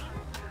හරි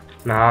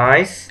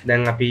නයිස්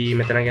දැන් අපි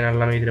මෙතන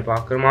ගෙනල්ලා මේ විදිහට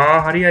පාක් කරමු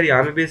හරි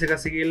ආමි බේස් එක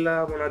ඇස්සේ ගිහලා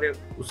මොනවද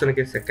උස්සන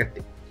කේස් එකක්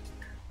ඇත්තේ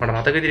මට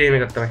මතක විදිහට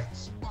මේකක් තමයි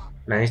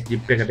නයිස්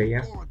ජිප් එකට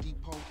ගියා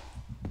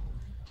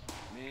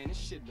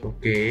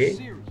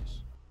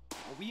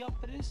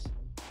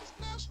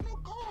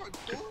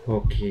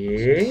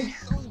okay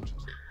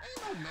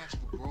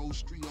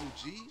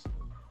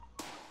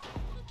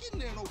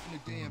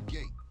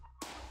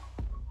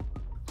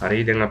හරි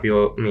දැන් අපි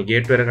මේ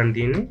ගේට් වල ගන්න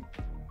තියෙන්නේ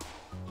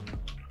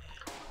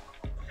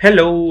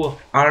hello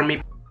army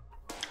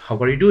how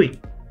are you doing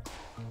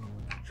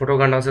photo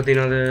ගන්න අවසර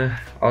තියෙනවද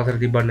අවසර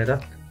තිබ්බත් නැතත්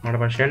මට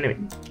ප්‍රශ්නයක් නෙමෙයි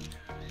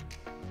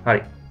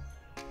හරි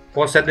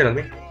පෝස් එකක් දෙන්නද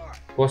මේ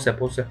පෝස් එක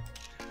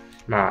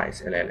nice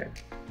එල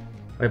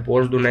ඔය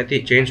පෝස් දුන්න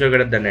නැති චේන්ජ්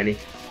එකකට දන්නේ නැණි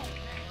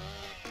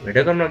වැඩ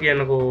කරනවා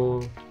කියන්නකෝ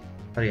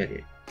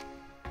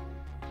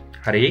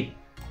හරි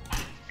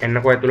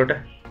එන්නකෝ ඇතුළට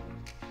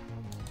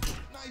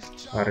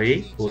හරි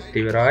පුත්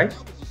ඉවරයි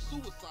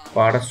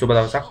පාට සුබ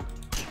දවසක්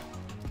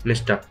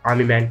මිස්ටර්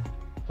ආමි මෑන්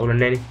ඔවුලන්නේ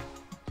නැණි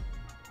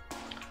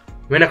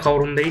වෙන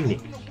කවුරුන්ද ඉන්නේ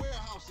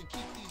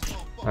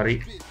හරි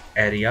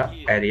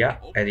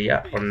ඇරියා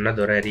ඔන්න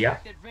දොර ඇරියා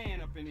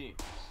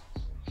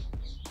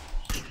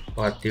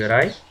පාත්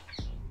ඉවරයි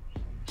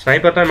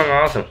ස්නයිපර් තමයි මම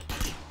ආසම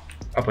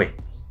අපොයි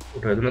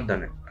උට වැදුනත්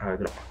දන්නේ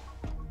වැදුනා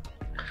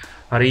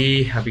හරි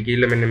අපි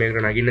ගිහිල්ලා මෙන්න මේකට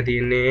නගින්න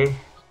තියෙන්නේ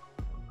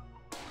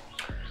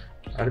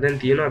අර දැන්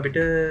තියෙනවා අපිට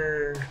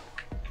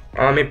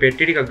මේ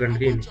පෙට්ටි ටිකක් ගන්න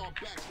තියෙන්නේ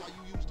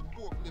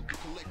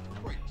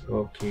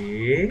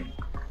ඕකේ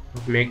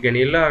මේක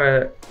ගෙනියලා අර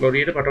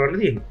ලොරියට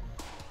පටවන්න තියෙන්නේ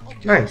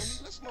නයිස්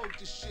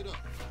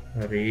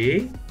හරි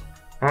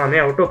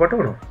මේ ඔටෝ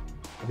පටවනවා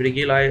අපිට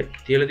ගිහලා ආයේ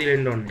තියලා දීලා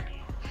එන්න ඕනේ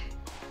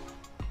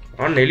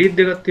අන්න එලිත්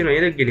දෙකක් තියෙනවා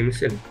ඒ දෙක ගෙනි මිස්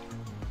වෙනවා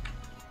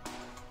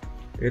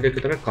ඒ දෙක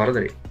තමයි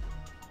කරදරේ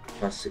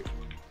පස්සේ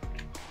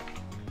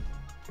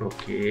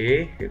ඕකේ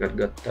එකත්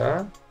ගත්තා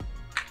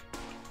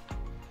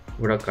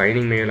ගොඩක්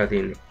අයිනින් මේ වෙලා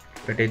තියෙන්නේ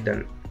පැටෙත්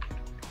දන්න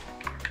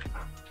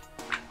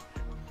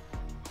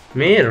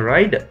මේ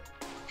රයිඩ්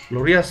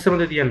ලොරිය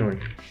අස්සමද තියන්න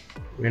ඕනේ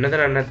වෙන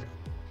තරක් නැද්ද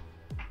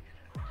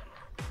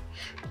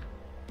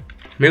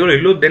මේගොල්ලෝ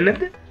ඉල්ලුවොත් දෙන්නේ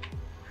නැද්ද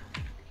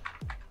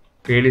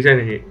ඒ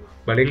නිසානේ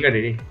බලෙන්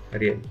ගන්නේ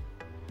හරියන්නේ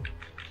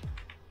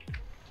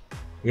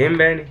එහෙම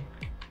බෑනේ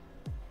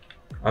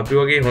අපි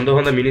වගේ හොඳ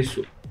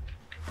මිනිස්සු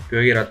අපි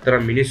වගේ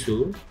රත්තරන් මිනිස්සු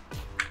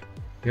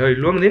ඒවා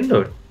ඉල්ලුවම දෙන්න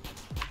ඕනේ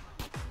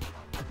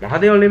මහ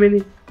දේවල්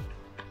නෙමෙයි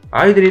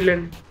ආයුධ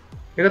නිල්ලන්නේ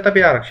ඒකත්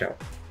අපේ ආරක්ෂාව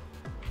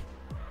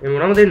මේ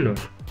මොනම දෙන්න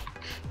ඕනේ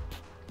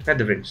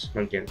නැද්ද ෆ්‍රෙන්ඩ්ස්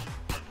මං කියන්නේ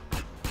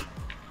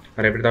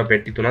හරි අපිට තව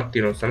පෙට්ටි 3ක්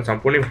තියෙනවා සම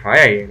සම්පූර්ණයෙන්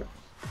 6යි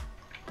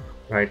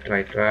එනවා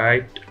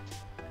රයිට්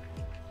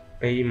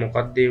එයි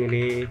මොකක්ද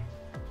උනේ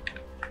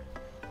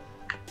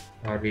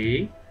හරි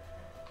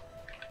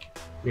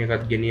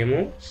මේකත් ගෙනියමු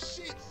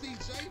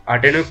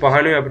 8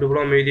 5 අපිට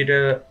පුළුවන් මේ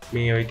විදිහට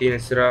මේ ඔය තියෙන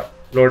ඉස්සර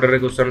ලෝඩර්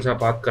එක උස්සන සහ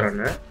පාත්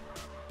කරන්න.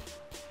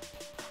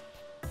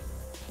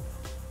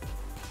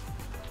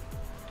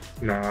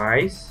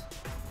 nice.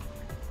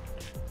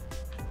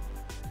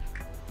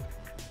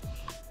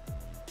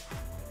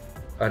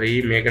 හරි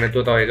මේක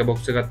නැතුව තව එක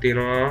බොක්ස් එකක්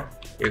තියෙනවා.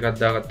 ඒකත්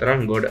දාගත්තා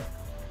නම් ගොඩ.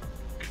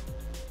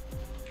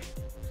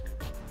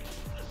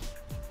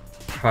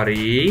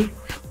 හරි.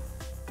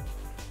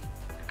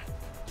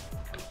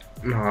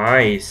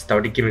 nice. තව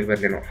ටිකක් මේක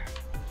කරගෙනවා.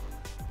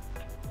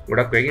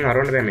 ගොඩක් වේගෙන්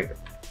හරවන්න බෑ මේක.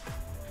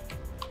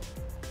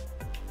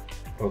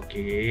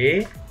 okay.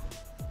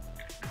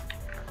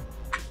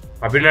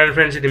 අපිට නෑ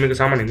ෆ්‍රෙන්ඩ්ස් ඉතින් මේක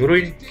සාමාන්‍යයෙන්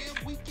උරුයි.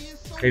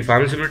 ඒ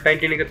ෆාර්ම් සිමුලේටර්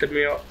 19 එකත්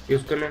මේ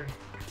යූස් කරනවා.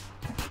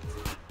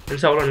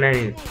 එන්ස අවුල නෑ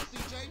නේද?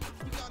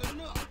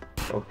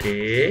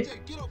 okay.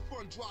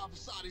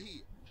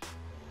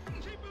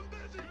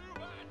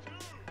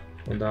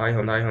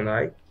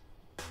 හොඳයි.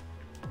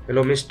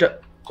 hello mister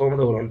කොහමද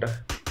ඔයගොල්ලන්ට?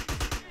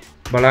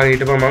 බලන්න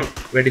හිටපන් මං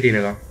වැඩි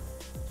දිනක.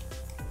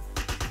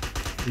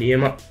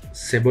 නියම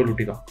සෙබොලු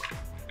ටිකක්.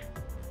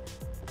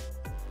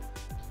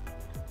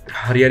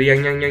 හරි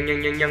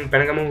යන්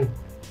පැනගමු.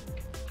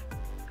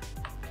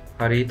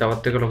 හරි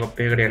තවත් එක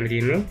ලොකප් එකකට යන්න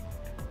තියෙන්නේ.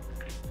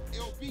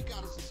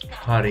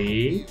 හරි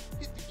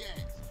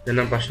දැන්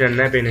නම් ප්‍රශ්නයක්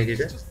නැහැ පේන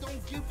විදිහට.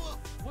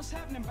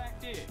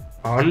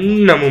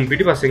 අන්න මුම්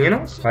පිටිපස්සෙන්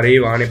එනවා. හරි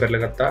වාහනේ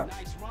පෙරලා ගත්තා.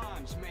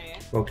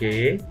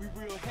 ඕකේ.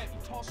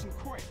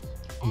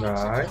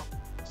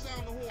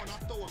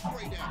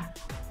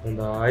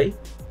 හොඳයි.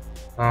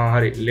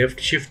 හරි left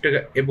shift එක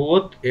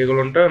එබුවොත්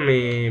ඒගොල්ලන්ට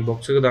මේ box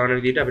එක දාන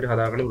විදිහට අපිට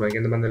හදාගන්න පුළුවන්. ඒ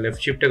කියන්නේ මම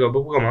left shift එක ඔබපු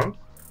ගමන්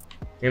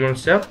මේ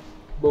මනුස්සයා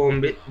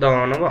බෝම්බේ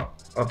දානවා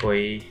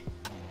අපොයි.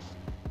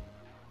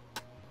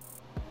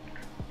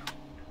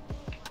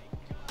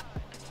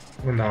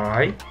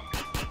 හොඳයි.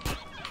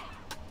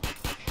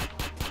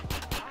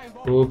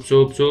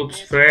 oops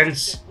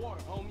friends.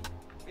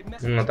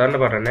 මම අතන්න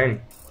පාර නැහැ නේ.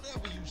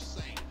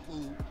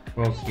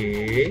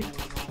 okay.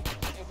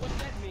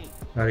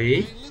 හරි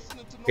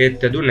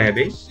ඒත් දුන්නේ නැහැ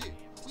බේ.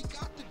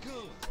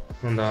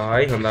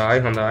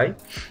 හොඳයි.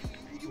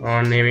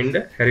 ආන්නේ වෙන්න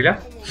හැරිලා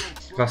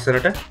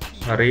ලස්සනට.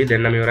 හරි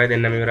දෙන්නම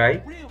ඉවරයි.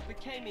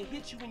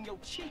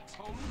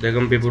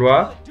 දෙගම්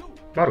පිපුරවා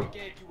මරු.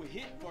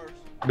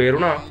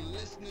 බේරුණා.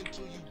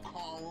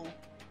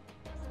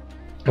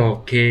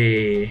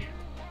 ඕකේ.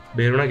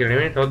 බේරුණා කියලා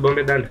නෙමෙයි තවත්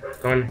බෝම්බයක් දාන්න.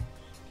 කවන්නේ.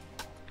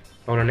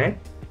 අවුල නැහැ.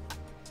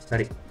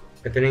 හරි.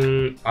 එතනින්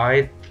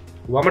ආයෙත්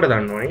වමට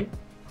දාන්න ඕනේ.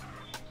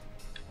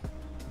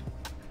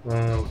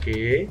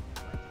 ඕකේ.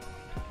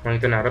 මම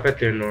හිතන්නේ අර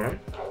පැත්තේ වෙන්න ඕන.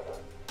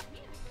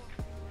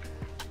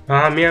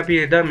 මේ අපි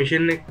එදා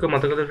මිෂන් එක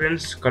මතකද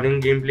ෆ්‍රෙන්ඩ්ස්? කලින්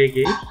ගේම් ප්ලේ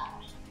එකේ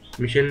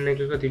මිෂන්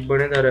එකක තිබ්බ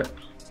නේද අර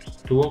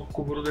තුවක්කු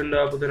පුරුදෙන්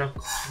ආපු තැනක්.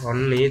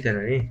 අන්න ඒ තැන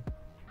නේ.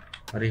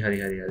 හරි.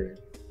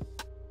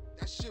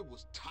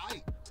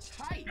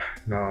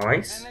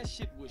 nice.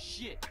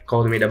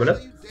 කවුද මේ ඩබල්?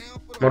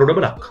 මරු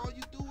ඩබලක්.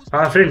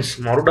 ෆ්‍රෙන්ඩ්ස්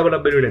මරු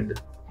ඩබලක් බැලුවේ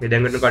නැද්ද? මේ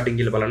දැන් ගන්න කටින්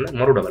කියලා බලන්න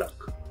මරු ඩබලක්.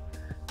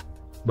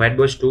 Bad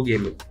Boys 2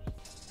 game.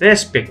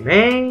 Respect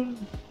man.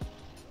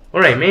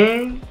 Alright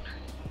man.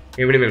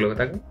 එවනේ මේක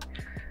ලොකතක්.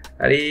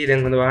 හරි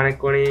දැන් හොඳ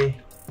වාහනයක් ඕනේ.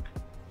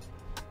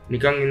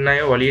 නිකන් ඉන්න අය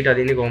වලියට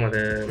අදින්නේ කොහමද?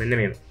 මෙන්න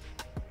මේව.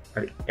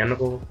 හරි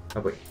යන්නකෝ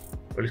අපයි.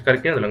 පොලිස්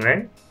කාර්යයක් නේද ළඟ නැහැ?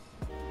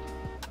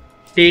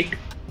 ටීට්.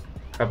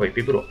 අපයි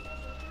පිපුරෝ.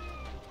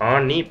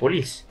 Knee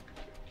police.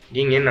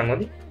 ගින් එන්නම්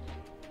හොඳයි.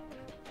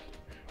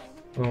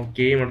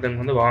 ඕකේ මට දැන්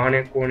හොඳ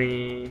වාහනයක්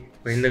ඕනේ.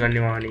 වෙන්ද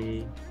ගන්න වාහනේ.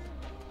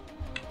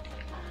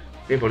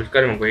 මේ පොලිස්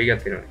කාර්යය මම කොහේ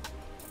ගියත් වෙනවනේ.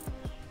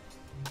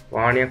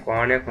 වාහනයක්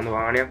හොඳ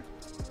වාහනයක්.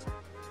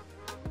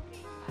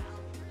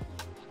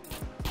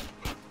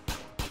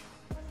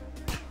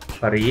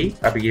 හරි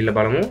අපි ගිහිල්ලා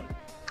බලමු.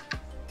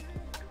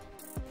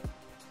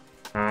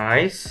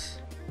 nice.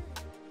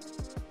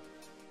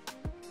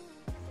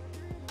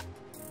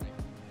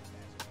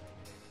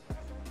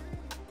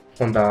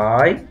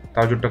 හොඳයි.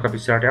 තව චුට්ටක් අපි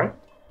ඉස්සරහට යමු.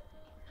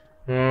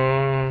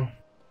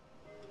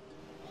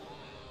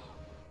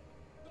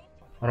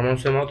 අර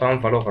මනුස්සයා මාව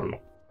තාම ෆලෝ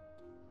කරනවා.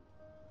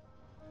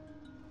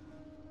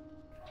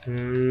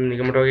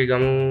 නිකමට වගේ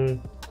ගමු.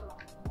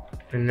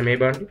 මෙන්න මේ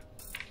බාන්නේ.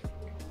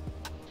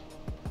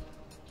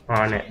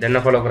 නෑ දැන්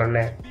ෆලෝ කරන්නේ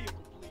නැහැ.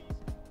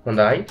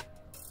 හොඳයි.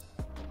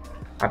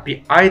 අපි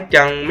ආයෙත්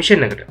යන්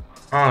මිෂන් එකට.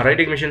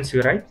 රයිඩින් මිෂන්ස්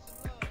ඉවරයි.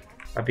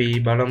 අපි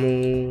බලමු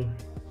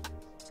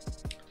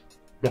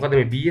මොකද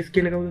මේ BS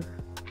කියන්නේ කවුද?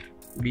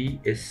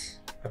 BS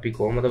අපි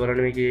කොහමද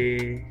බලන්නේ මේකේ?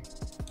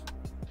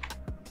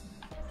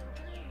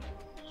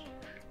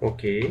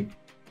 ඕකේ.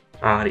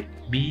 හරි.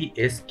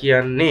 BS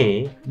කියන්නේ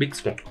big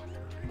smoke.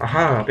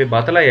 අපේ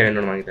බතලයි යවෙන්න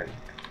ඕන මම හිතන්නේ.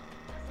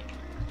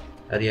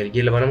 හරි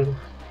ගිහලා බලමුකෝ.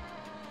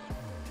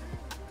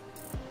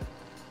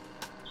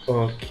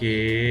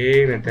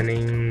 ඕකේ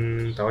මෙතනින්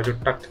තව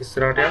චුට්ටක්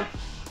ඉස්සරහට යන්න.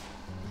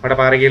 මට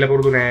පාර ගිහලා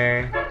පුරුදු නෑ.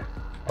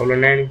 අවුල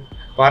නෑනේ.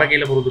 පාර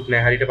ගිහලා පුරුදුත්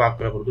නෑ. හරියට පාක්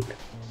කරලා පුරුදුත් නෑ.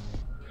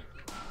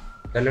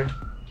 දන්නවද?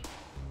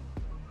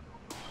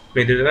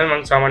 මේ විදිහට තමයි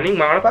මම සාමාන්‍යයෙන්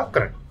මාන පාක්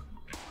කරන්නේ.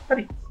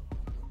 හරි.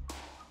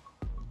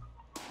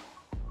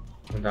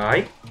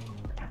 හොඳයි.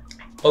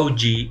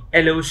 OG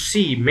LOC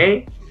man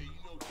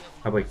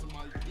apoi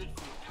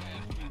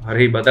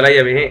hari badala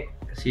ya me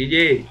CJ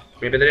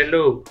me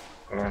pedalendo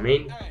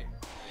amin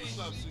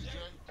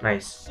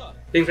nice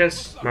thing friends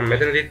man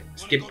methodit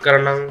skip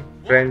karanam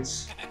friends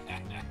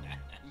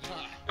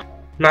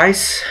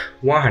nice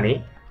wahane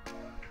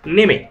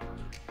neme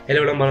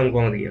එලවලම් බලමු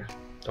කොහොමද කියලා.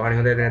 ඔයාලා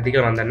හොඳට නැති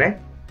කියලා මම දන්නේ නැහැ.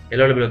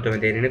 එලවල බලොත් තමයි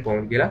තේරෙන්නේ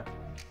කොහොමද කියලා.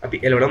 අපි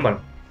එලවලම්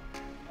බලමු.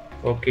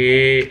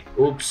 ඕකේ.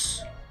 oops.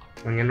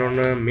 මම යන්න ඕන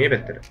මේ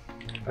පැත්තට.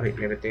 හරි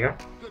මේ පැත්තෙන් යන්න.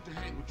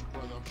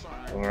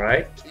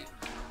 alright.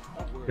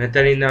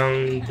 මෙතන ඉඳන්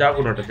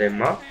දකුණට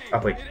දැම්මා.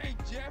 අපයි.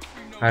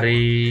 හරි.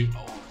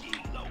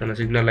 එතන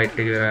සිග්නල්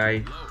ලයිට් එක ඉවරයි.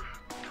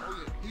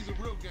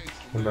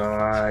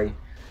 හොඳයි.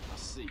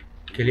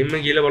 කෙලින්ම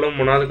ගිහලා බලමු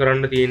මොනවද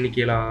කරන්න තියෙන්නේ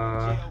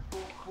කියලා.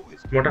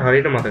 මට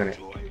හරියට මතක නැහැ.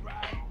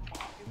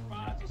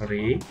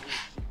 හරි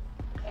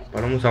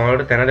බලමු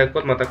සමහරවිට තැන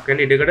දැක්කොත් මතක්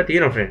වෙන්න ඉඩකට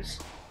තියෙනවා ෆ්‍රෙන්ඩ්ස්.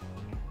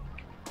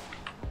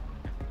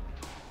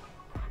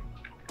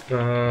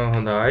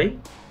 හොඳයි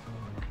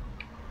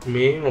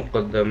මේ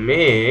මොකද්ද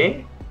මේ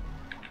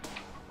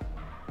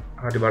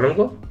හරි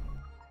බලමුකෝ.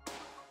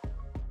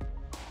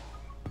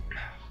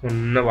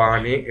 ඔන්න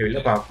වාහනේ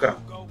එවිලා පාක් කරා.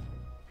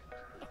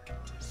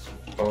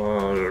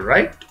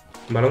 alright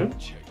බලමු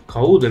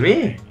කවුද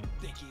මේ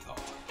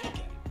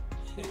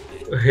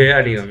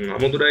හේයා නිකන්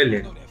අමුතුරා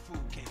එල්ලේ.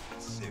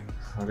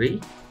 හරි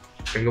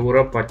එංගපුර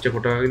පච්ච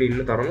කොටාගෙන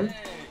ඉන්න තරම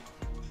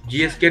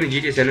GS කියන්නේ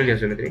GTA San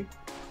Andreas වෙන තැන.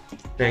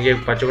 දැන් ඒක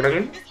පච්ච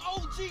කොටාගෙන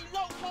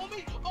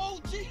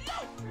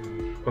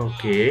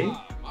ඕකේ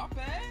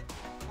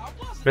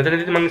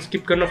මෙතනදී මම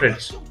ස්කිප් කරනවා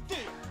ෆ්‍රෙන්ඩ්ස්.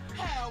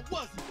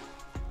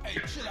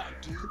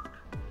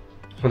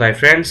 හොඳයි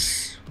ෆ්‍රෙන්ඩ්ස්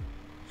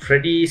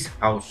Freddy's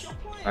house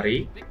හරි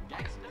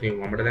මේ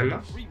වමට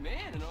දැම්මා.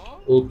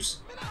 oops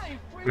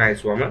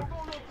nice වම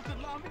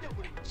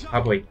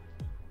අපොයි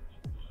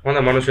හොඳ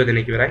මනුෂ්‍ය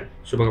දෙනෙක් ඉවරයි.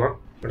 සුබකමක්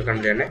මට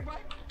කන්න දෙන්නේ නැහැ.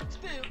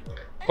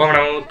 කොහොම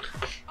නමුත්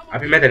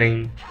අපි මෙතනින්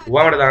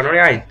වමට දාන්න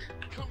ඕනේ ආයිත්.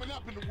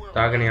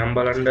 දාගෙන යම්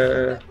බලන්න.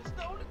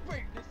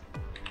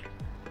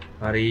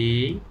 හරි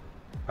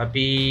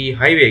අපි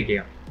හයිවේ එකේ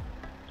යමු.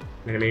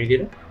 මෙන්න මේ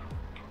විදිහට.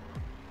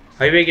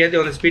 හයිවේ එකේ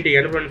යද්දී on speed එක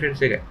යන ෆ්‍රන්ට්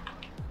ෆෙන්ස් එක.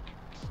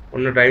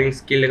 ඔන්න ඩ්‍රයිවිං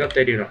ස්කිල් එකත්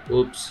වැඩි වෙනවා.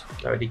 oops.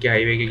 තව ටිකක්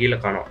හයිවේ එකේ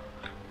ගිහලා කනවා.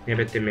 මේ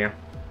පැත්තෙන් මෙයා.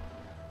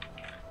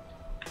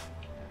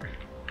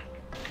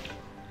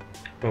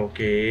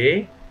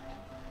 ඕකේ.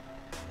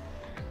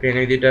 පේන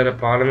විදිහට අර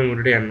පාලමෙන්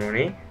උඩට යන්න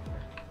ඕනේ.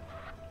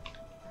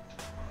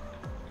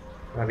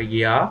 හරි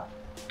ගියා.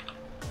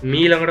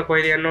 මී ළඟට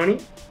කොහෙද යන්න ඕනේ?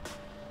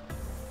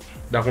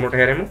 දකුණට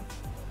හැරෙමු.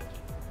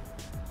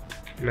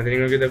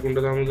 මෙතනින් වගේ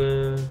දකුණට දාමුද?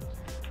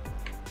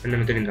 මෙන්න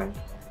මෙතනින් දාමු.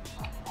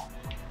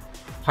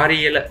 හරි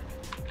එල.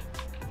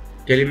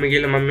 කෙලින්ම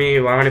ගිහලා මම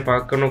මේ වාහනේ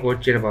පාක් කරන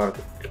කෝච්චියට පාරක.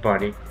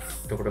 එපානේ.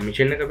 එතකොට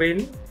මිෂන් එක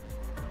වෙන්නේ.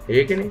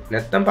 ඒකනේ.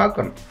 නැත්තම් පාක්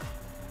කරනවා.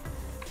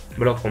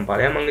 ब्लॉक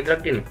पंपाले मं इधर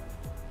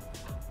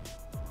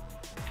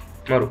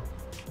मारू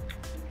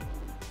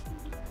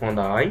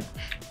होंदाई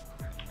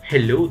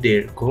हेलो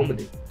देयर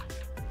कोमदे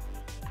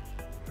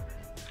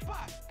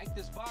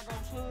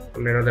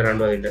मेरा तो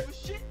रंडो दिंडे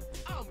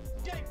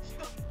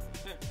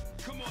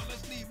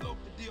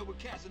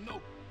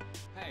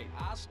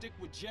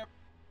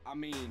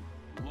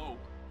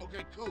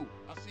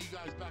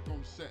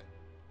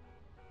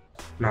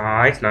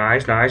नाइस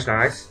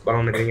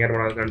बालों में कहीं यार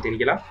बना करने तीन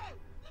किला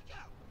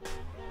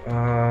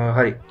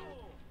හරි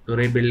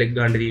දොරේ බෙල් එක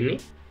ගන්න තියෙන්නේ.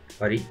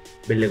 හරි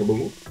බෙල් එක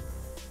බොමු.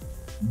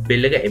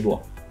 බෙල් එක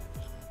එබුවා.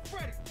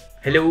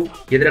 හෙලෝ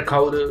ගෙදර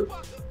කවුද?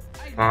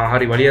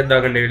 හරි වලියක්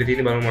දාගන්න වෙලා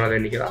තියෙන්නේ බලමු මොනවද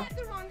වෙන්නේ කියලා.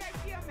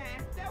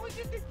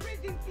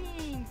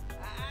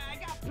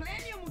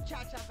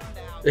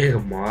 ඒක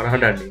මාර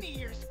හඬන්නේ.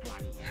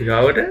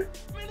 ඊගාවට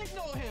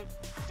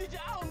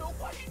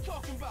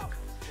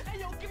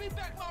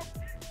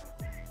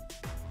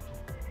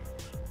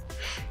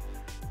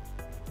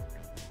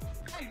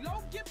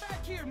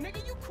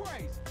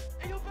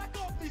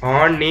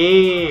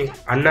ආනේ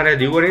අන්නර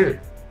දිවුව නේද?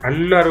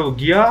 අන්නර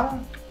ගියා.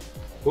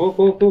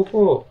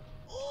 කෝ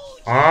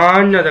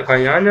ආන්නද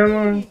කයනම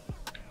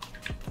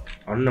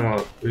අන්නම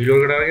වීඩියෝ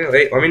එකට අරගෙන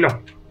ඒ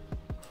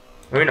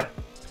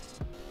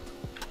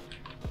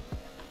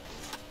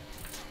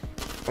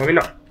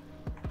වමින්න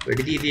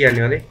වෙඩි තීදී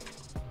යන්නේ වදේ.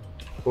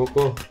 කෝ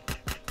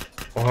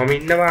කොහොම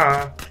ඉන්නවා?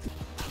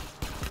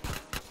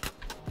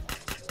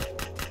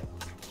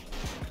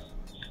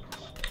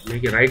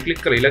 මේක රයිට් ක්ලික්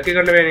කරලා ඉලක්ක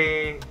ගන්න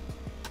බෑනේ.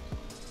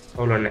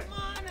 අවුලන්නේ.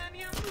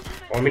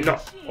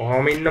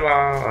 ඔහොම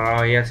ඉන්නවා.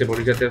 ඊයන්සේ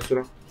පොඩි ජතේ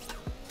වස්තුන.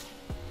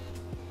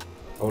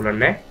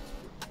 අවුලන්නේ.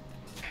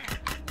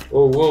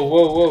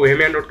 ඕ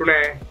එහෙම යන්න ඔට්ටු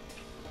නෑ.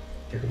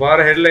 එකපාර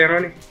හැරිලා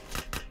යනවනේ.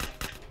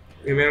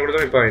 එහෙම යනකොට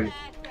තමයි එපා වෙන්නේ.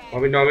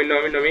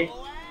 ඔමින්න මේ.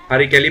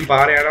 හරි කෙලින්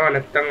පාරේ යනවා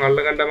නැත්තම් අල්ල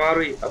ගන්න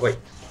අමාරුයි. අපයි.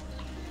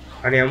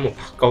 අනේ අම්මෝ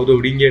කවුද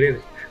උඩින් ගියේ නේද?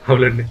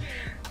 අවුලන්නේ.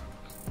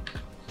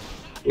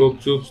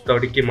 oops තව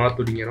ටිකේ මාත්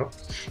උඩින් යනවා.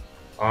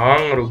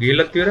 අර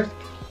ගිහිල්ලත් ඉවරයි.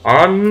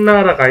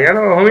 අන්නර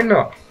කයනවා ඔහොම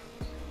ඉන්නවා.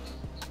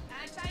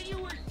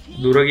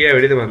 දුර ගියා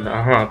වෙඩිද මන්ද?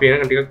 අපි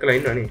එනකන් ටිකක් කරලා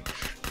ඉන්නවනේ.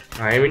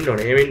 එහෙම ඉන්න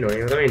ඕනේ. එහෙම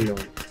තමයි ඉන්න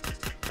ඕනේ.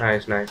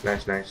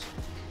 nice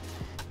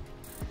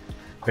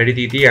වැඩි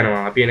තීති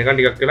යනවා. අපි එනකන්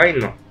ටිකක් වෙලා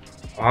ඉන්නවා.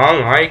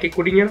 ආයෙ එකෙක්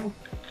උඩින් යනවා.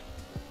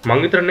 මං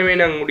විතර නෙමෙයි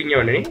නං උඩින්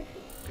යවන්නේ නේ.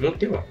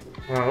 මුත් ඒවා.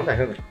 හොඳයි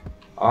හොඳයි.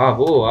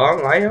 ආහෝ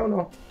ආයෙ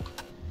යනවා.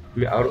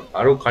 මේ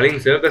අර කලින්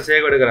සර්කස්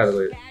එක වැඩ කරාද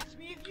කොහෙද?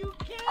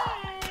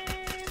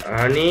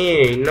 අනේ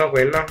ඉන්නකො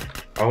එන්න.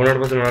 අවුනට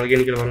පස්සේ මොනවද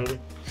කියන්නේ කියලා බලමුකෝ.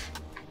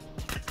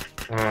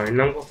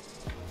 එන්නම්කෝ.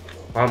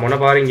 මොන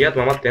පාරින් ගියත්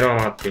මමත් එනවා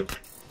මාත්‍යෝ.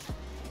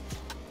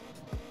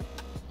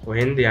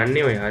 කොහෙන්ද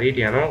යන්නේ ඔය? හරියට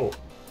යනවාකෝ.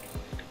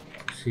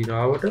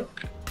 සිරාවට.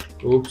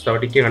 oops තව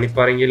ටිකකින් අනිත්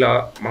පාරින් ගිහලා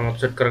මම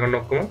ඔෆ්සෙට් කරගන්න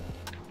ඔක්කොම.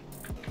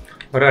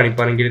 අර අනිත්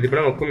පාරින් ගිහලා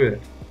තිබුණා ඔක්කොම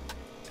ඉවරයි.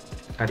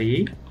 හරි.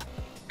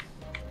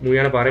 මූ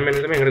යන පාරෙන්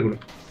මෙන්න තමයි එකට ගුණ.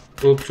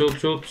 oops.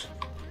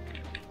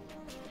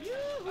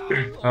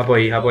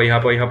 හපොයි.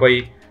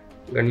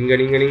 ගනින්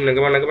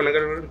නගම.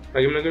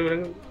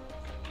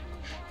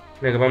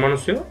 නගම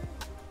මිනිස්සු.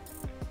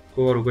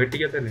 කොහොරු ගෙටි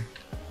යතනේ.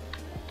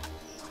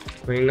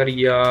 කොහෙන් හරි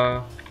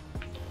ගියා.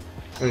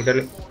 මම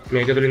හිතන්නේ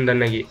මේක තුලින් දන්නේ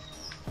නැගී.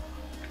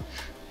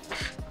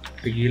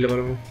 ගිහිල්ලා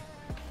බලමු.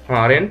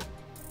 ආරෙන්.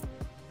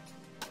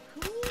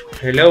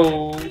 හෙලෝ.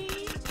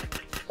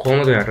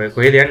 කොහමද යාර?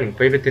 කොහෙද යන්නේ?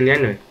 කොයි පැත්තෙන්ද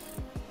යන්නේ?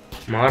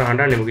 මාර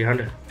හඬන්නේ මුගේ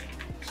හඬ.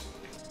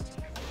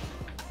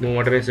 මම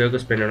මට මේ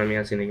සර්කස් පෙන්නනවා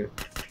මෙයා සින එක.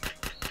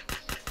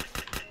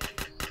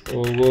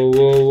 ඕ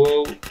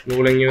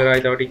නූලෙන්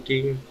ඉවරයි තව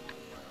ටිකකින්.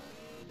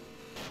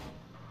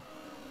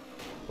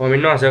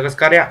 ඉන්නවා සර්කස්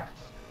කාර්යය.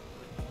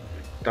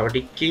 තව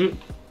ටිකකින්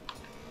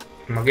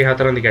මගේ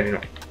හතරෙන් දිග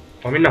යනවා.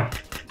 ඉන්නවා.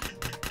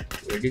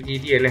 වැඩි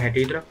දීදී එන හැටි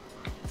විතර.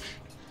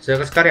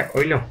 සර්කස් කාර්යය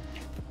ඉන්නවා.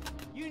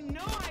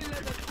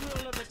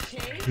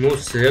 මූ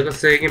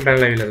සර්කස් එකකින්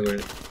පැනලා ඉවිලද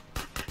කොහෙද?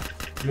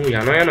 මූ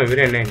යනවා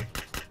ඉවරයි නැහැ.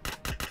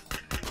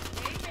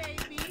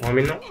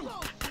 ඉන්නවා.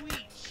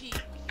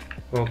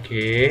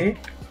 ඕකේ.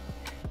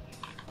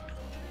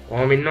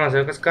 ඉන්නවා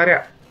සර්කස් කාර්යය.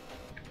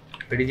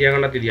 වැඩි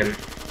තියාගන්නත් ඉදියන්නේ.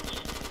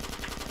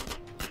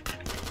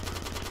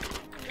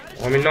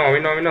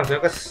 ඉන්නවා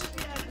සර්කස්.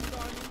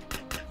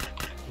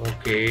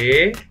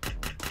 ඕකේ.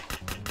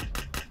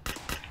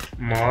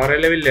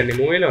 මාරෙලවිල් යන්නේ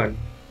මූ එලවන්නේ.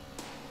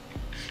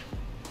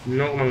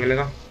 ඉන්නකො මං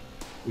එනකම්.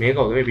 මේ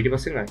කවුද මේ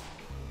පිටිපස්සෙන් ආවේ?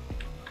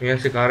 මේ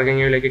ඇස්සේ කාර්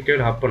එකෙන් එවිලා එකෙක්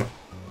එවිලා හප්පනවා.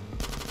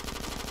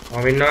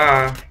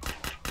 ඉන්නවා.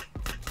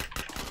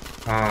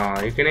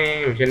 ඒකනේ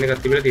මිෂන්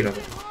එකක් තිබිලා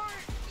තියෙනවා.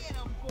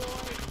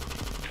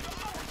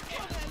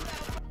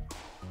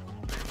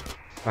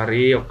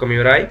 හරි ඔක්කොම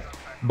ඉවරයි.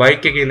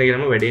 බයික් එකේ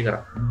ඉඳගෙනම වැඩේ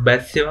කරා.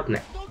 බැස්සෙවත්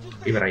නැහැ.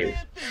 ඉවරයි.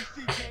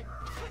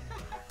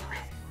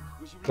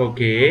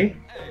 ඕකේ.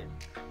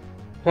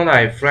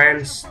 හොඳයි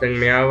ෆ්‍රෙන්ඩ්ස්. දැන්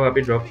මෙයාව අපි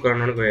ඩ්‍රොප්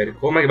කරන්න ඕනේ කොහෙද?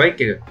 කොහමද බයික්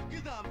එක?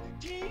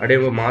 අඩේ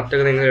ඔබ මාත්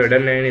එක දැන්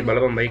වැඩක් නැහැ නේ.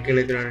 බලපන් බයික් එක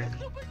නෙතුණානේ.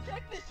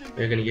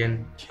 ඒකනේ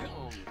කියන්නේ.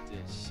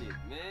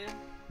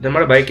 දැන්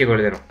මට බයික් එක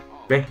වල දෙනවා.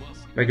 මේ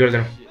බයික් වල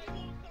දෙනවා.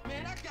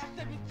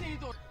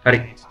 හරි.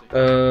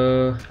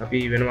 අපි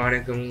වෙන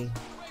වාහනයක ගමු.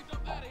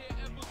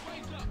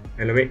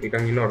 එළවෙ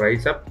එකන් ඉන්නවා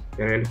රයිස් අප්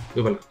යන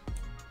දුබල.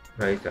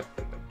 රයිස් අප්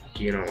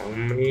කියනවා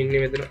මම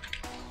ඉන්නේ මෙතන.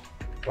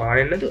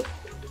 වාහනේ නේද?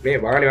 මේ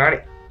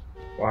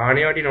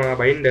වාහනේ වටිනවා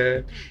බයින්ද.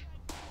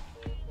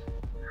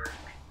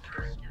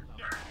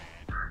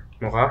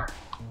 මොකක්?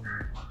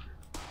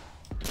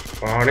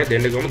 වාහනේ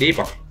දෙන්න ගමු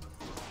දීපන්.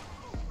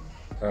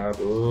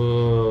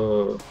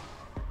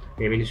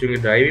 මේ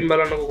මිනිස්සුන්ගේ ඩ්‍රයිවිං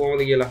බලන්නකො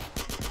කොහොමද කියලා.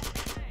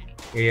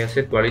 ඒ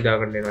ඇසෙත් වලි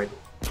දාගන්න එනවා ඉතින්.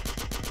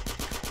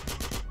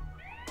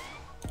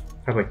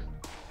 හපයි.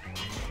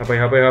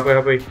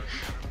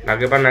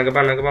 නගපන්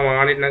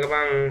වාහනේට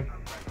නගපන්.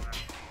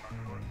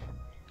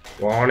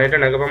 වාහනේට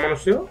නගපන්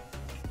මිනිස්සු.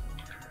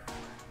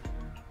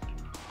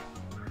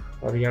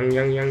 හරි යන්.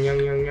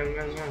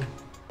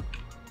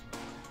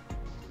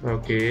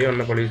 ඕකේ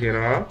ඔන්න පොලිසිය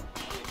එනවා.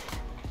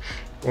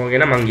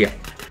 ඕගෙන මං ගියා.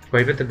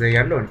 කොයි පැත්තටද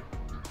යන්න ඕනේ?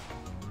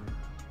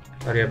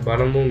 හරි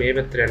බලමු මේ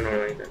පැත්තට යන්න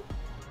ඕනේ නේද?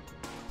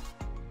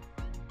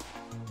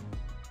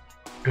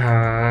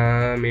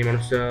 මේ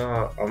මනුස්සයා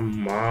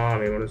අම්මා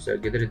මේ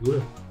මනුස්සයා ගෙදර දුර.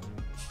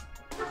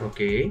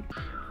 ඕකේ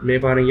මේ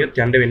පාරෙන් ගියොත්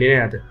යන්න වෙන්නේ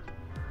නැහැ අද.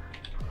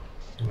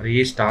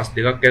 හරි ස්ටාර්ස්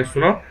දෙකක්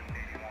ඇස්සුණා.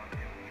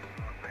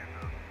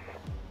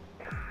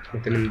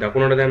 මෙතන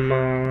දකුණට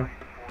දැම්මා.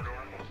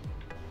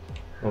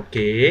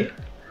 ඕකේ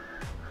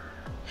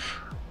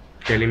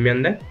ටෙලිම්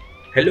යන්න.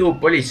 Hello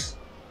police.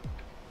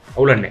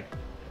 අවුලන්නේ.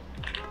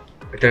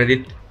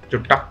 මෙතනදිත්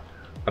චුට්ටක්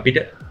අපිට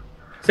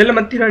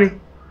සෙල්ලමක් තියනනේ.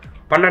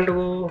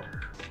 පන්නන්නකෝ.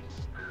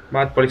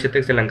 මාත් පොලිසියත්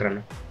එක්ක සෙල්ලම් කරන්න.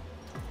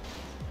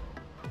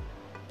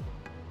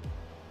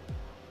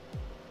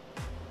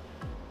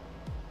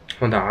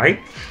 හොඳයි.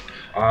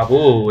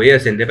 ආවෝ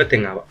එයසෙන්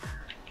දෙපැත්තෙන් ආවා.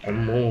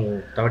 අම්මෝ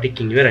තව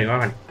ටිකකින් ඉවරයි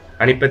වාහනේ.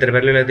 අනිත් පැත්තට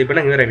පෙරලලා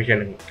තිබ්බනම් ඉවරයි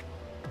මිෂන් එක.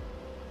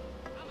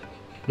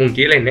 මුන්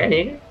කියලා ඉන්නේ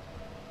නෑ නේද?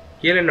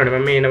 කියලා ඉන්නවනේ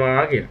මම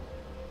එනවා කියලා.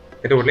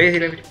 එතකොට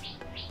ලේසියි නේද?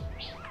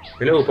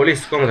 හෙලෝ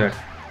පොලිස් කොහමද?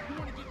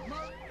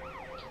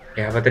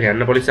 එයා පැත්තට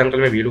යන්න පොලිස්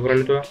අංකල් මේ වීලු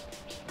කරන්න තුවා.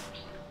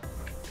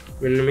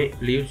 මෙන්න මේ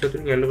ලීව්ස්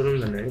අතුරින් යන්න බලන්න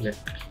දන්නේ නේද?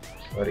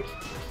 හරි.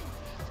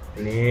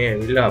 නේ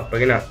ඇවිල්ලා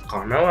අපගෙන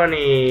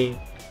කනවනේ.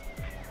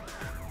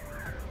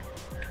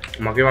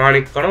 මගේ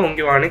වාහනේ කන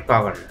උන්ගේ වාහනේ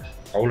කා ගන්න.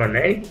 අවුල නැහැ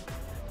නේ.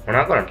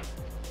 මොනා කරන්නේ?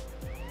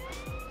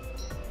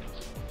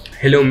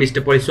 hello Mr.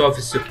 Police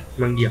Officer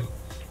මං ගියා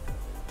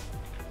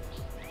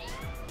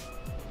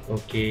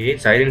okay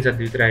silence අද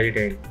විතර හරියට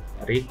එන්නේ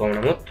හරි කොහොම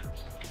නමුත්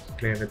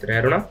මේ විතර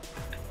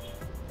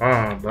හැරුණා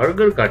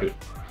බර්ගර් කඩේ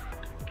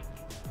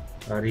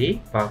හරි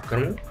පාක්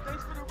කරමු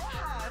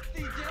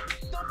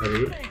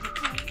හරි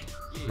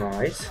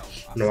nice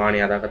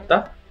නවාණි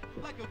හදාගත්තා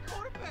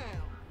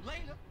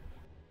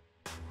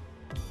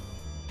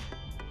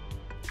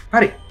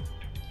හරි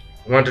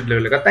wanted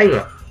level එකත් අයින්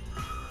වුණා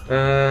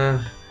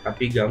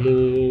අපි ගමු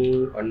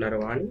අන්න අර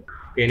වාහනේ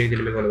පේන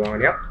විදිහට මේක හොඳ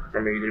වාහනයක්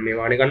මම මේ විදිහට මේ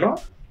වාහනේ ගන්නවා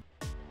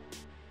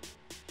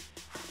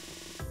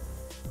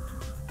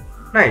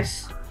nice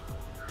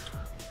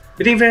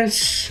ඉතින් friends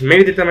මේ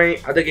විදිහට තමයි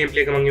අද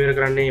ගේම්ප්ලේ එක මම ඉවර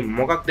කරන්නේ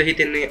මොකක්ද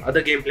හිතෙන්නේ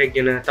අද ගේම්ප්ලේ එක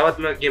ගැන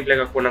තවත් මේ ගේම්ප්ලේ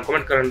එකක් ඕන නම්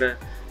කමෙන්ට් කරන්න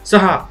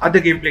සහ අද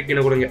ගේම්ප්ලේ එක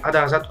ගැන ඔයගොල්ලෝගේ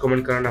අදහසත්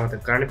කමෙන්ට් කරන්න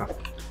අමතක කරන්න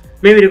එපා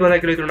මේ වීඩියෝ එක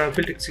හොඳයි කියලා හිතුණා නම්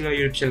Filltrix Sinhala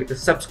YouTube channel එක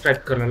subscribe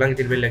කරලා ළඟ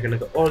තියෙන bell icon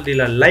එක all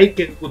දීලා like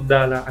එකකුත්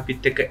දාලා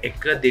අපිත් එක්ක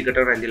එක දිගට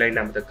රැඳිලා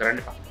ඉන්න අමතක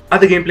කරන්න එපා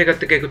අද ගේම්ප්ලේ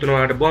එකත් එක්ක එකතු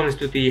වුණාට බොහොම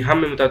ස්තුතියි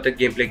හැමෝම තවත්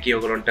ගේම්ප්ලේ කිය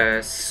ඔයගොල්ලන්ට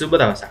සුබ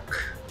දවසක්